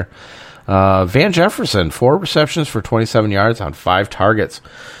through there. Van Jefferson, 4 receptions for 27 yards on 5 targets.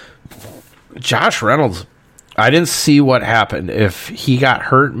 Josh Reynolds, I didn't see what happened. If he got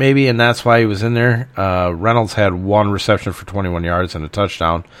hurt, maybe, and that's why he was in there. Reynolds had 1 reception for 21 yards and a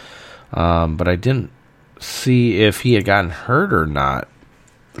touchdown. But I didn't see if he had gotten hurt or not,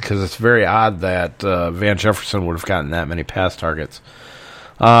 because it's very odd that Van Jefferson would have gotten that many pass targets.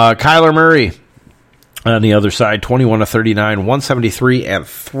 Kyler Murray on the other side, 21-39, 173 and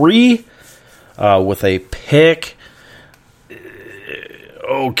 3 with a pick.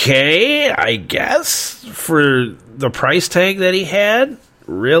 Okay, I guess, for the price tag that he had.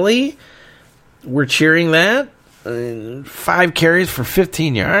 Really? We're cheering that? 5 carries for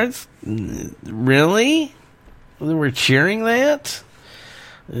 15 yards? Really? We're cheering that?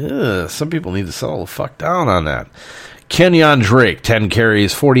 Some people need to settle the fuck down on that. Kenyon Drake, 10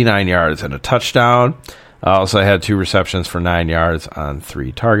 carries, 49 yards, and a touchdown. Also had 2 receptions for 9 yards on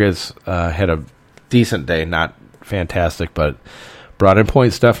 3 targets. Had a decent day, not fantastic, but brought in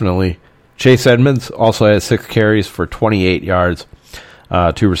points, definitely. Chase Edmonds also had 6 carries for 28 yards,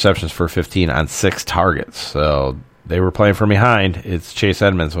 2 receptions for 15 on 6 targets. So they were playing from behind. It's Chase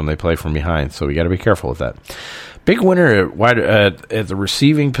Edmonds when they play from behind, so we got to be careful with that. Big winner at the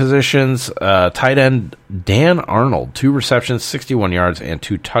receiving positions. Tight end Dan Arnold, 2 receptions, 61 yards, and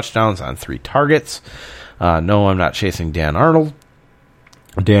 2 touchdowns on 3 targets. No, I'm not chasing Dan Arnold.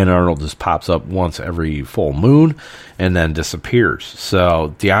 Dan Arnold just pops up once every full moon and then disappears.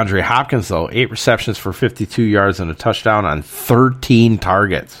 So DeAndre Hopkins, though, 8 receptions for 52 yards and a touchdown on 13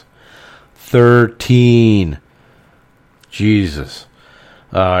 targets. 13. Jesus.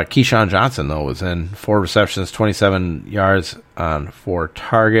 Keyshawn Johnson, though, was in 4 receptions, 27 yards on 4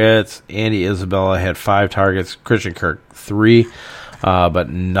 targets. Andy Isabella had 5 targets. Christian Kirk, 3, but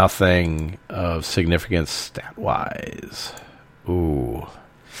nothing of significance stat-wise. Ooh.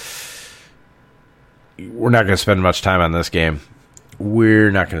 We're not going to spend much time on this game.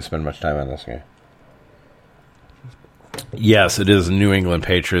 Yes, it is New England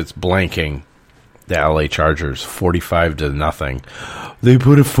Patriots blanking the LA Chargers 45-0. They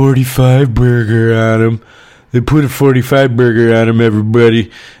put a 45 burger on them.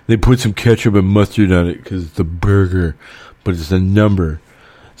 Everybody. They put some ketchup and mustard on it because it's a burger, but it's a number.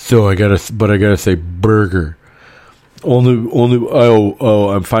 So I gotta say burger.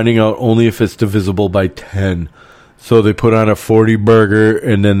 I'm finding out only if it's divisible by 10. So they put on a 40 burger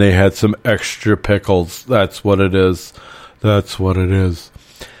and then they had some extra pickles. That's what it is.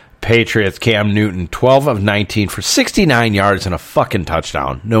 Patriots, Cam Newton, 12 of 19 for 69 yards and a fucking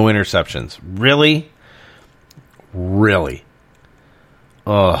touchdown. No interceptions. Really?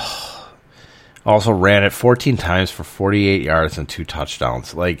 Ugh. Also ran it 14 times for 48 yards and 2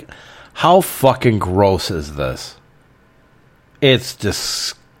 touchdowns. Like, how fucking gross is this? It's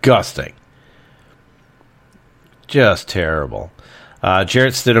disgusting. Just terrible.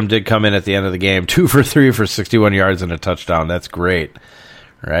 Jarrett Stidham did come in at the end of the game, 2 for 3 for 61 yards and a touchdown. That's great,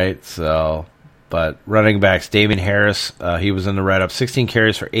 right? So, but running backs, Damien Harris, he was in the write-up, 16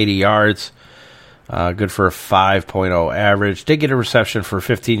 carries for 80 yards, good for a 5.0 average. Did get a reception for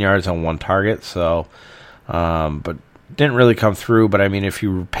 15 yards on 1 target, so, but didn't really come through. But I mean, if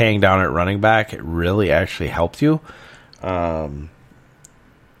you were paying down at running back, it really actually helped you.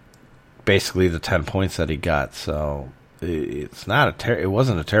 Basically, the 10 points that he got, so. It's not it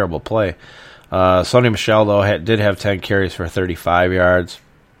wasn't a terrible play. Sonny Michel, though, did have 10 carries for 35 yards.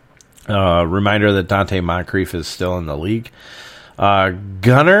 Reminder that Dante Moncrief is still in the league.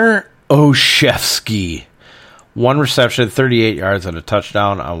 Gunnar Olszewski, 1 reception, 38 yards, and a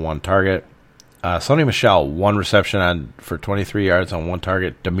touchdown on 1 target. Sonny Michel, 1 reception for 23 yards on 1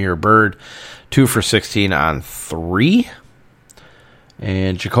 target. Demir Bird, 2 for 16 on 3.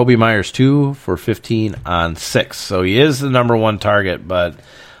 And Jacoby Myers, 2 for 15 on 6. So he is the number 1 target, but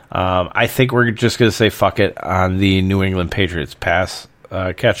I think we're just going to say fuck it on the New England Patriots pass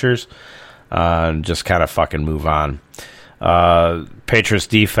catchers and just kind of fucking move on. Patriots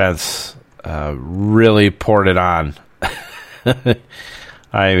defense really poured it on.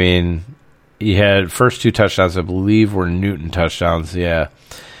 I mean, he had first 2 touchdowns, I believe, were Newton touchdowns, yeah.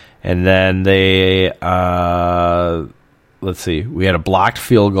 And then they... let's see. We had a blocked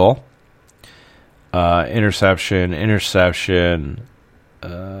field goal, interception.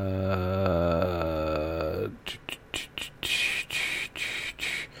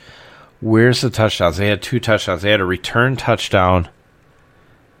 Where's the touchdowns? They had 2 touchdowns. They had a return touchdown.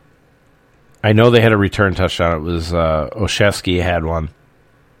 I know they had a return touchdown. It was Olszewski had one.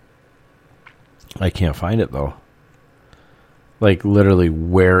 I can't find it, though. Like, literally,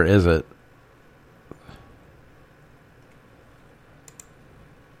 where is it?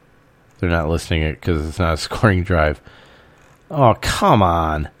 They're not listing it because it's not a scoring drive. Oh, come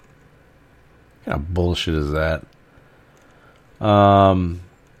on. What kind of bullshit is that? I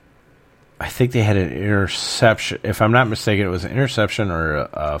think they had an interception. If I'm not mistaken, it was an interception or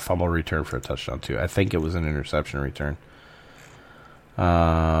a fumble return for a touchdown, too. I think it was an interception return.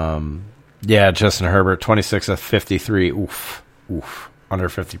 Yeah, Justin Herbert, 26 of 53. Oof. Under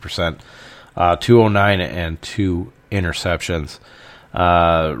 50%. 209 and 2 interceptions.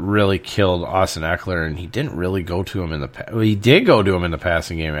 Really killed Austin Eckler, and he didn't really go to him in the well, he did go to him in the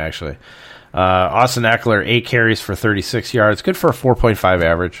passing game, actually. Austin Eckler, 8 carries for 36 yards, good for a 4.5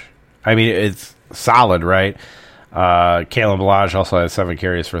 average. I mean, it's solid, right? Kalen Ballage also had 7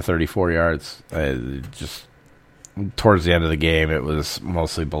 carries for 34 yards. Just towards the end of the game, it was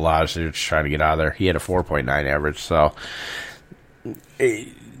mostly Ballage. They were just trying to get out of there. He had a 4.9 average, so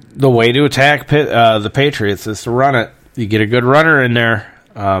the way to attack the Patriots is to run it. You get a good runner in there,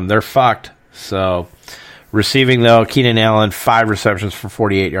 they're fucked. So, receiving, though, Keenan Allen, 5 receptions for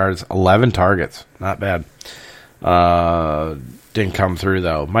 48 yards, 11 targets. Not bad. Didn't come through,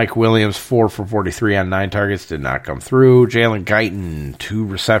 though. Mike Williams, 4 for 43 on 9 targets, did not come through. Jalen Guyton, 2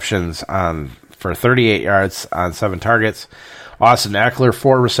 receptions for 38 yards on 7 targets. Austin Eckler,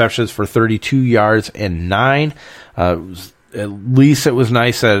 4 receptions for 32 yards and 9. At least it was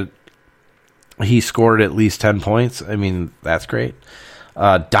nice that he scored at least 10 points. I mean, that's great.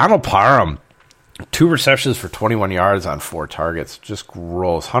 Donald Parham, 2 receptions for 21 yards on 4 targets. Just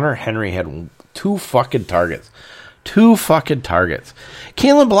gross. Hunter Henry had 2 fucking targets. 2 fucking targets.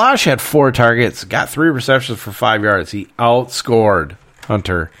 Kalen Ballage had 4 targets, got 3 receptions for 5 yards. He outscored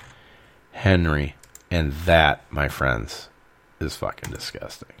Hunter Henry. And that, my friends, is fucking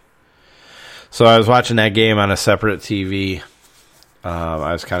disgusting. So I was watching that game on a separate TV.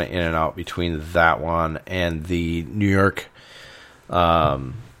 I was kind of in and out between that one and the New York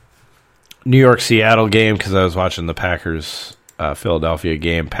Seattle game because I was watching the Packers Philadelphia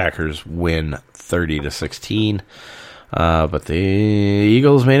game. Packers win 30-16, but the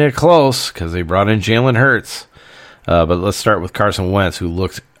Eagles made it close because they brought in Jalen Hurts. But let's start with Carson Wentz, who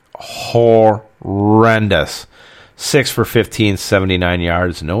looked horrendous. 6 for 15, 79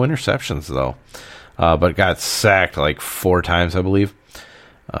 yards, no interceptions though. But got sacked like 4 times, I believe.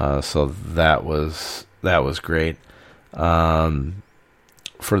 So that was great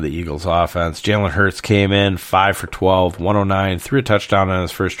for the Eagles offense. Jalen Hurts came in 5 for 12, 109, threw a touchdown on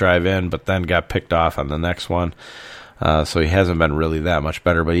his first drive in, but then got picked off on the next one. So he hasn't been really that much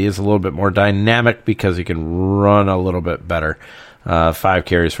better, but he is a little bit more dynamic because he can run a little bit better. 5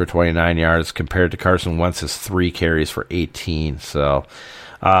 carries for 29 yards compared to Carson Wentz's 3 carries for 18. So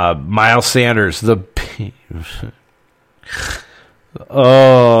Miles Sanders, you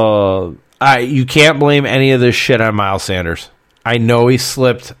can't blame any of this shit on Miles Sanders. I know he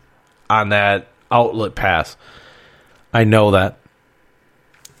slipped on that outlet pass. I know that.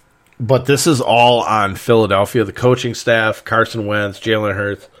 But this is all on Philadelphia, the coaching staff, Carson Wentz, Jalen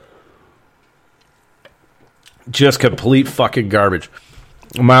Hurts. Just complete fucking garbage.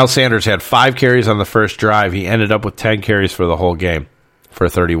 Miles Sanders had 5 carries on the first drive. He ended up with 10 carries for the whole game for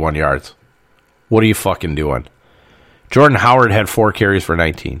 31 yards. What are you fucking doing? Jordan Howard had 4 carries for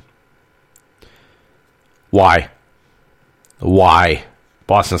 19. Why?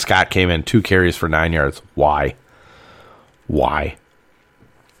 Boston Scott came in 2 carries for 9 yards. Why?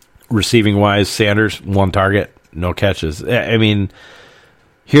 Receiving wise, Sanders, 1 target, no catches. I mean,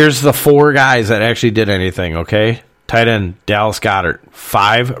 here's the 4 guys that actually did anything, okay? Tight end, Dallas Goedert,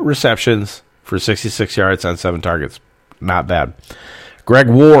 5 receptions for 66 yards on 7 targets. Not bad. Greg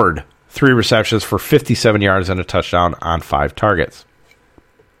Ward, 3 receptions for 57 yards and a touchdown on 5 targets.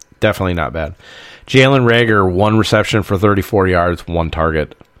 Definitely not bad. Jalen Reagor, 1 reception for 34 yards, 1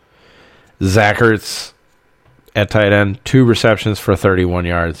 target. Zach Ertz at tight end, 2 receptions for 31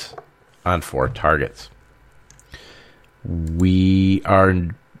 yards on 4 targets.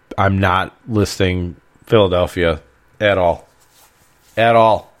 I'm not listing Philadelphia at all.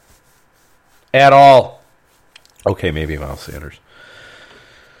 Okay, maybe Miles Sanders.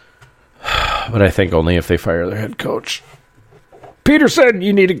 But I think only if they fire their head coach. Peterson,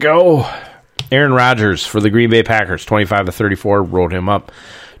 you need to go. Aaron Rodgers for the Green Bay Packers, 25-34, rolled him up.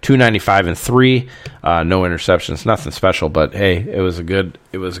 295 and 3, no interceptions, nothing special, but hey, it was a good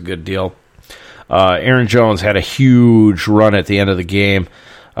deal. Aaron Jones had a huge run at the end of the game,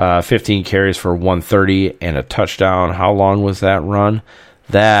 15 carries for 130 and a touchdown. How long was that run?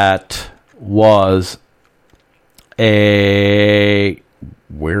 That was a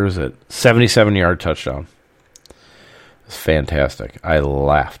 77-yard touchdown. It's fantastic. I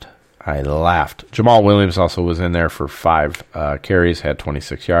laughed. Jamal Williams also was in there for 5 carries, had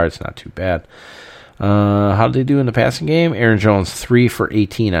 26 yards, not too bad. How did they do in the passing game? Aaron Jones, 3 for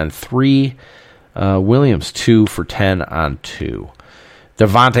 18 on 3. Williams, 2 for 10 on 2.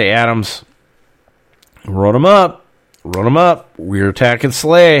 Devontae Adams, wrote him up. We're attacking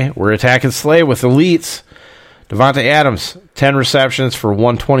Slay with elites. Devontae Adams, 10 receptions for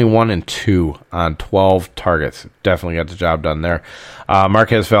 121 and 2 on 12 targets. Definitely got the job done there.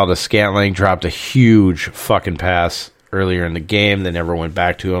 Marquez Valdes-Scantling dropped a huge fucking pass earlier in the game. They never went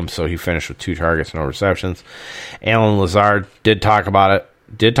back to him, so he finished with 2 targets, no receptions. Alan Lazard did talk about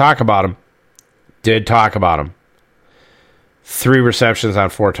him. 3 receptions on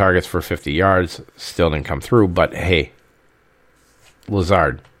 4 targets for 50 yards. Still didn't come through, but hey,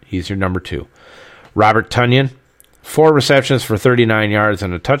 Lazard, he's your number 2. Robert Tonyan, 4 receptions for 39 yards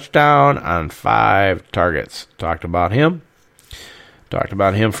and a touchdown on 5 targets. Talked about him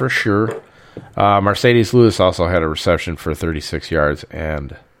for sure. Mercedes Lewis also had a reception for 36 yards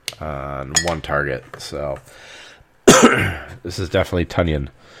and 1 target. So this is definitely Tonyan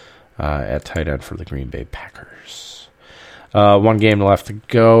at tight end for the Green Bay Packers. 1 game left to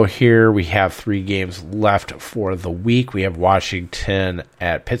go here. We have 3 games left for the week. We have Washington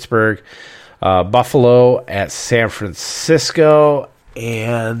at Pittsburgh, Buffalo at San Francisco,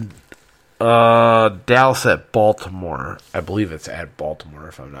 and Dallas at Baltimore. I believe it's at Baltimore,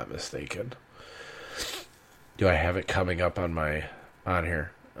 if I'm not mistaken. Do I have it coming up on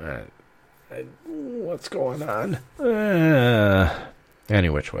here? What's going on? Any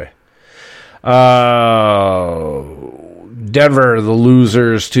which way. Denver, the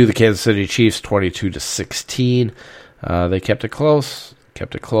losers to the Kansas City Chiefs, 22-16. They kept it close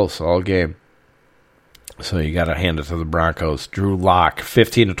all game. So you got to hand it to the Broncos. Drew Lock,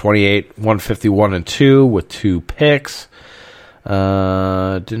 15-28, 151 and 2 with 2 picks.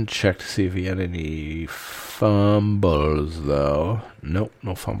 Didn't check to see if he had any fumbles though. Nope,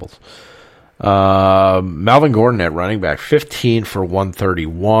 no fumbles. Melvin Gordon at running back, 15 for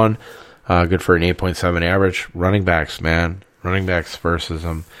 131. Good for an 8.7 average. Running backs versus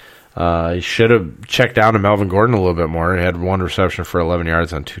him. He should have checked down to Melvin Gordon a little bit more. He had 1 reception for 11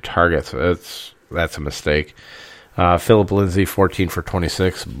 yards on 2 targets. That's a mistake. Phillip Lindsay, 14 for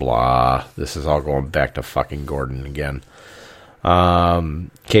 26. Blah. This is all going back to fucking Gordon again.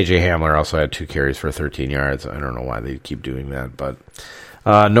 KJ Hamler also had 2 carries for 13 yards. I don't know why they keep doing that, but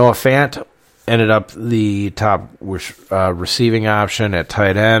Noah Fant ended up the top receiving option at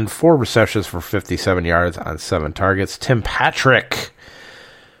tight end. 4 receptions for 57 yards on 7 targets. Tim Patrick,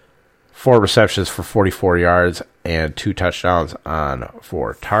 4 receptions for 44 yards and 2 touchdowns on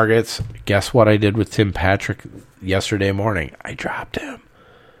 4 targets. Guess what I did with Tim Patrick yesterday morning? I dropped him.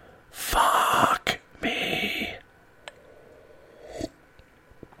 Fuck me.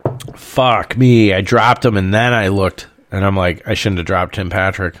 I dropped him, and then I looked, and I'm like, I shouldn't have dropped Tim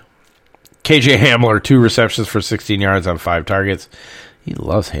Patrick. KJ Hamler, 2 receptions for 16 yards on 5 targets. He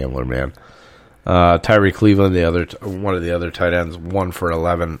loves Hamler, man. Tyree Cleveland, one of the other tight ends, 1 for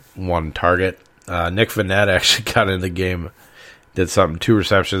 11, 1 target. Nick Vanette actually got in the game, did something, 2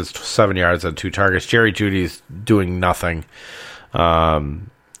 receptions, 7 yards on 2 targets. Jerry Jeudy's doing nothing. 1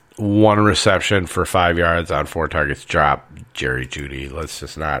 reception for 5 yards on 4 targets. Drop Jerry Jeudy. Let's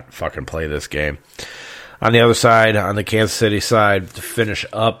just not fucking play this game. On the other side, on the Kansas City side, to finish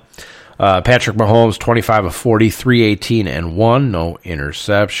up, Patrick Mahomes, 25 of 40, 318 and 1. No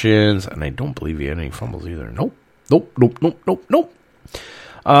interceptions. And I don't believe he had any fumbles either. Nope.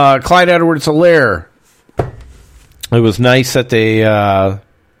 Clyde Edwards-Helaire. It was nice that they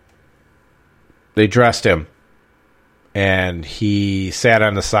dressed him. And he sat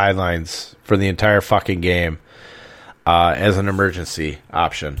on the sidelines for the entire fucking game as an emergency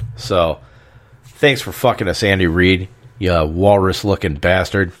option. So, thanks for fucking us, Andy Reid, you walrus-looking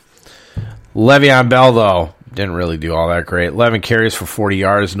bastard. Le'Veon Bell, though, didn't really do all that great. 11 carries for 40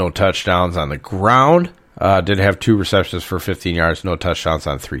 yards, no touchdowns on the ground. Did have 2 receptions for 15 yards, no touchdowns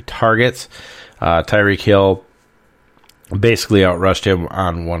on 3 targets. Tyreek Hill basically outrushed him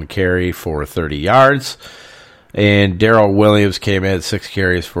on 1 carry for 30 yards. And Darrell Williams came in 6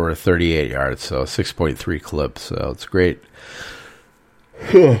 carries for 38 yards, so 6.3 clip. So it's great.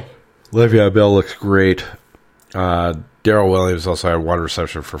 Le'Veon Bell looks great. Darrell Williams also had 1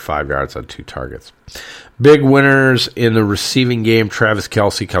 reception for 5 yards on 2 targets. Big winners in the receiving game. Travis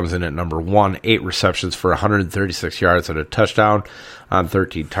Kelce comes in at number 1, 8 receptions for 136 yards and a touchdown on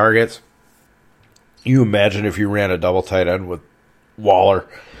 13 targets. You imagine if you ran a double tight end with Waller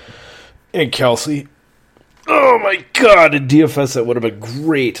and Kelce. Oh my God, in DFS that would have been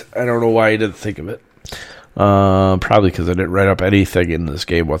great. I don't know why I didn't think of it. Probably because I didn't write up anything in this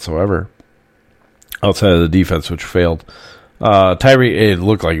game whatsoever. Outside of the defense, which failed. Tyree, it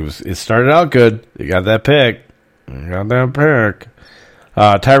looked like it started out good. They got that pick.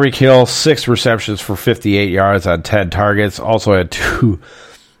 Tyreek Hill, 6 receptions for 58 yards on 10 targets. Also had two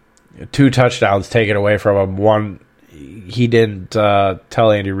touchdowns taken away from him. One, he didn't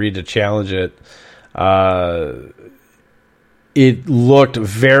tell Andy Reid to challenge it. It looked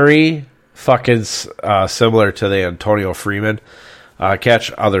very fucking similar to the Antonio Freeman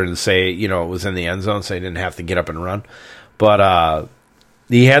catch, other than say, it was in the end zone, so he didn't have to get up and run. But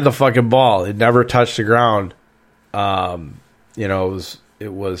he had the fucking ball. It never touched the ground. It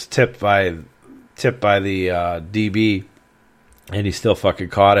was tipped by the DB, and he still fucking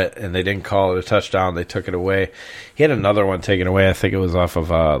caught it, and they didn't call it a touchdown. They took it away. He had another one taken away. I think it was off of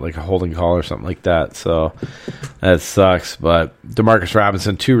like a holding call or something like that. So that sucks. But Demarcus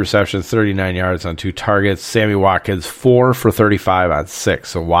Robinson, 2 receptions, 39 yards on 2 targets. Sammy Watkins, 4 for 35 on 6.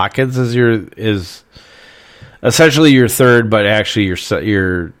 So Watkins is essentially your third, but actually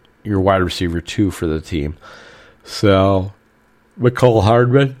your wide receiver 2 for the team. So McCole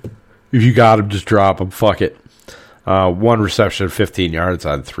Hardman, if you got him, just drop him. Fuck it. 1 reception, 15 yards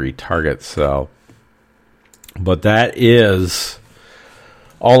on 3 targets. So, but that is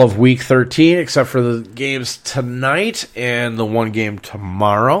all of Week 13, except for the games tonight and the 1 game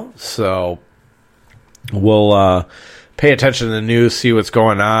tomorrow. So we'll pay attention to the news, see what's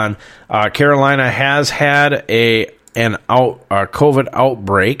going on. Carolina has had a COVID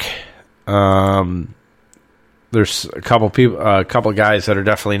outbreak. There's a couple guys that are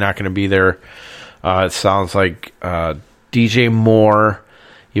definitely not going to be there. It sounds like DJ Moore,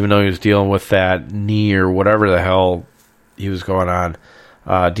 even though he was dealing with that knee or whatever the hell he was going on,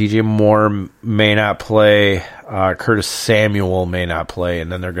 DJ Moore may not play. Curtis Samuel may not play,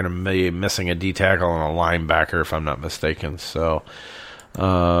 and then they're going to be missing a D tackle and a linebacker, if I'm not mistaken. So,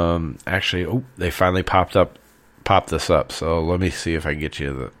 actually, they finally popped this up. So let me see if I can get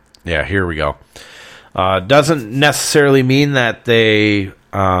you yeah, here we go. Doesn't necessarily mean that they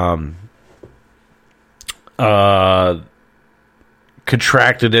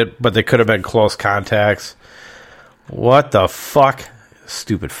contracted it, but they could have been close contacts. What the fuck?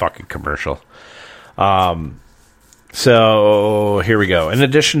 Stupid fucking commercial. So here we go. In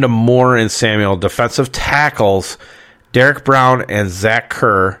addition to Moore and Samuel, defensive tackles Derek Brown and Zach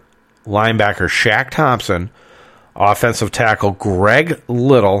Kerr, linebacker Shaq Thompson, offensive tackle Greg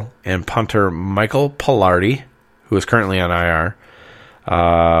Little, and punter Michael Palardi, who is currently on IR,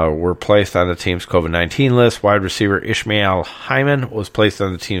 were placed on the team's COVID-19 list. Wide receiver Ishmael Hyman was placed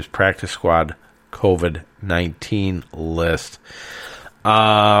on the team's practice squad COVID-19 list.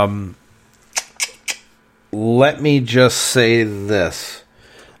 Let me just say this.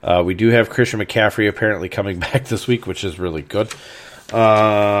 We do have Christian McCaffrey apparently coming back this week, which is really good.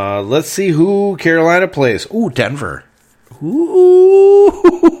 Let's see who Carolina plays. Ooh, Denver. Ooh.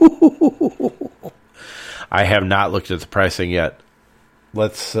 I have not looked at the pricing yet.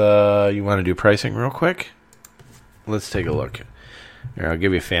 Let's, you want to do pricing real quick? Let's take a look. Here, I'll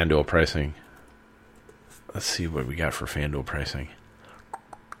give you FanDuel pricing. Let's see what we got for FanDuel pricing.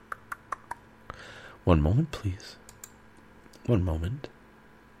 One moment, please. One moment.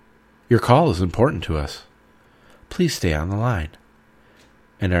 Your call is important to us. Please stay on the line.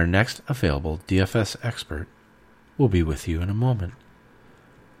 And our next available DFS expert will be with you in a moment.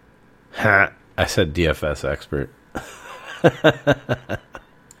 Ha! I said DFS expert.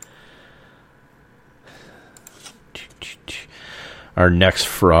 Our next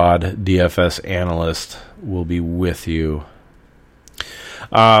fraud DFS analyst will be with you.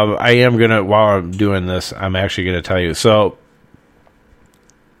 I am going to, while I'm doing this, I'm actually going to tell you. So,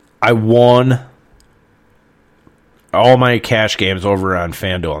 I won all my cash games over on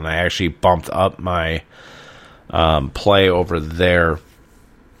FanDuel, and I actually bumped up my play over there.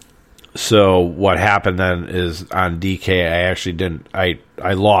 So what happened then is on DK, I actually didn't. I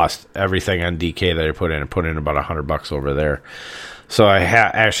lost everything on DK that I put in. I put in about $100 over there. So I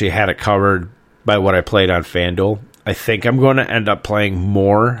actually had it covered by what I played on FanDuel. I think I'm going to end up playing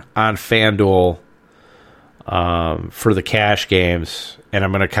more on FanDuel for the cash games, and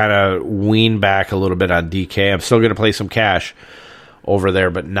I'm going to kind of wean back a little bit on DK. I'm still going to play some cash over there,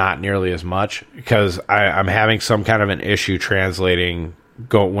 but not nearly as much because I'm having some kind of an issue translating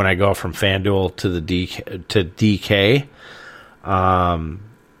when I go from FanDuel to the DK. I'm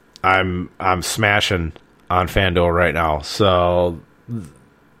smashing on FanDuel right now. So,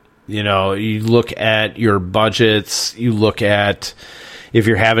 you know, you look at your budgets, you look at if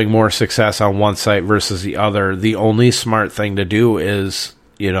you're having more success on one site versus the other, the only smart thing to do is,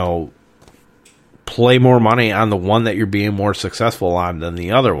 you know, play more money on the one that you're being more successful on than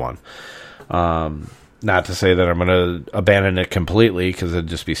the other one. Not to say that I'm going to abandon it completely because it'd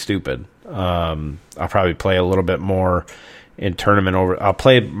just be stupid. I'll probably play a little bit more in tournament. I'll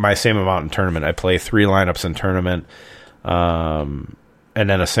play my same amount in tournament. I play 3 lineups in tournament, and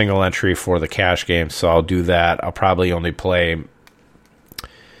then a single entry for the cash game. So I'll do that. I'll probably only play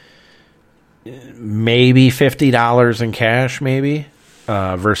maybe $50 in cash, maybe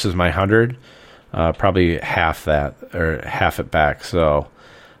versus my 100. Probably half that or half it back. So.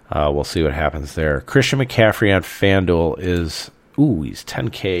 We'll see what happens there. Christian McCaffrey on FanDuel is, he's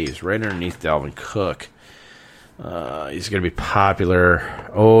 10K. He's right underneath Dalvin Cook. He's going to be popular.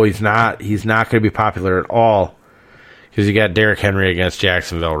 Oh, he's not. He's not going to be popular at all because you got Derrick Henry against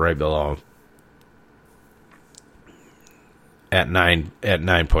Jacksonville right below him at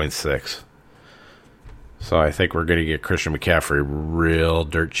 9.6. So I think we're going to get Christian McCaffrey real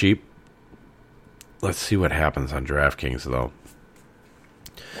dirt cheap. Let's see what happens on DraftKings though.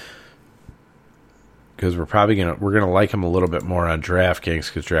 Because we're gonna like him a little bit more on DraftKings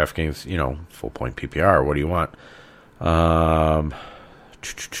because DraftKings, you know, full point PPR. What do you want? Come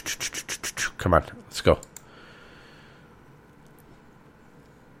on, let's go.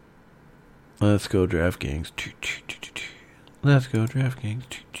 Let's go DraftKings. Let's go DraftKings.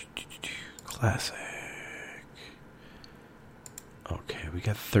 Classic. Okay, we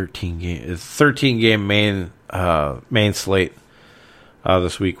got 13 game. It's 13 game main slate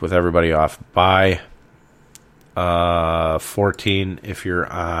this week with everybody off bye. 14 if you're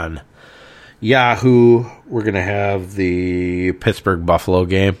on Yahoo. We're gonna have the Pittsburgh Buffalo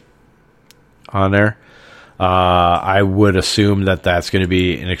game on there. I would assume that that's going to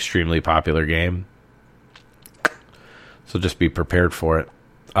be an extremely popular game, so just be prepared for it.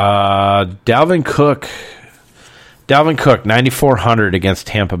 Dalvin Cook 9,400 against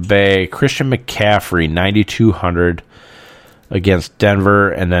Tampa Bay. Christian McCaffrey 9,200 against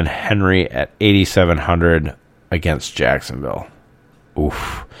Denver, and then Henry at 8,700 against Jacksonville.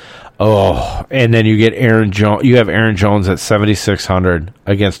 Oof. Oh, and then you get Aaron Jones. You have Aaron Jones at 7,600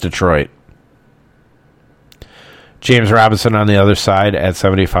 against Detroit. James Robinson on the other side at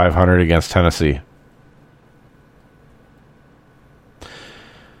 7,500 against Tennessee.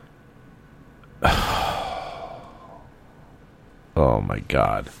 Oh my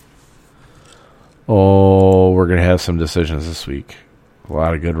God. Oh, we're going to have some decisions this week. A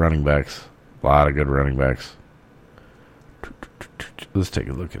lot of good running backs. Let's take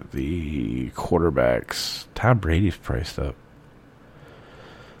a look at the quarterbacks. Tom Brady's priced up.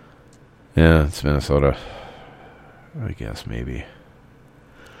 Yeah, it's Minnesota. I guess maybe.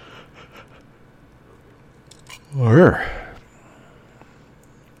 Let's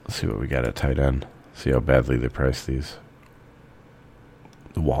see what we got at tight end. See how badly they price these.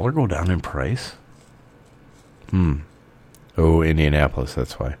 Did Waller go down in price? Oh, Indianapolis,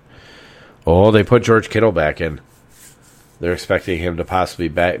 that's why. Oh, they put George Kittle back in. They're expecting him to possibly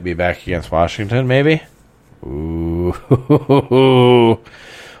be back against Washington, maybe? Ooh.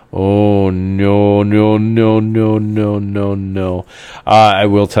 Oh, no. I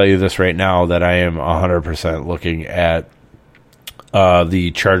will tell you this right now that I am 100% looking at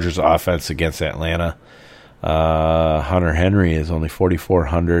the Chargers offense against Atlanta. Hunter Henry is only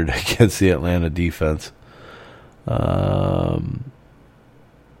 4,400 against the Atlanta defense.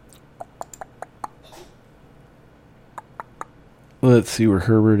 Let's see where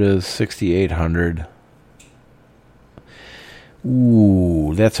Herbert is, 6,800.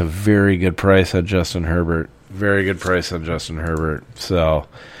 Ooh, that's a very good price on Justin Herbert. Very good price on Justin Herbert. So,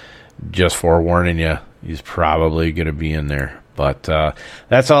 just forewarning you, he's probably going to be in there. But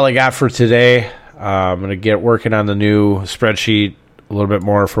that's all I got for today. I'm going to get working on the new spreadsheet a little bit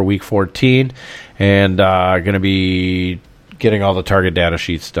more for Week 14. And going to be getting all the target data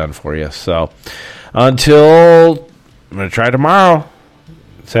sheets done for you. So, until I'm going to try tomorrow,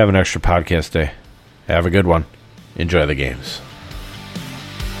 let's have an extra podcast day. Have a good one. Enjoy the games.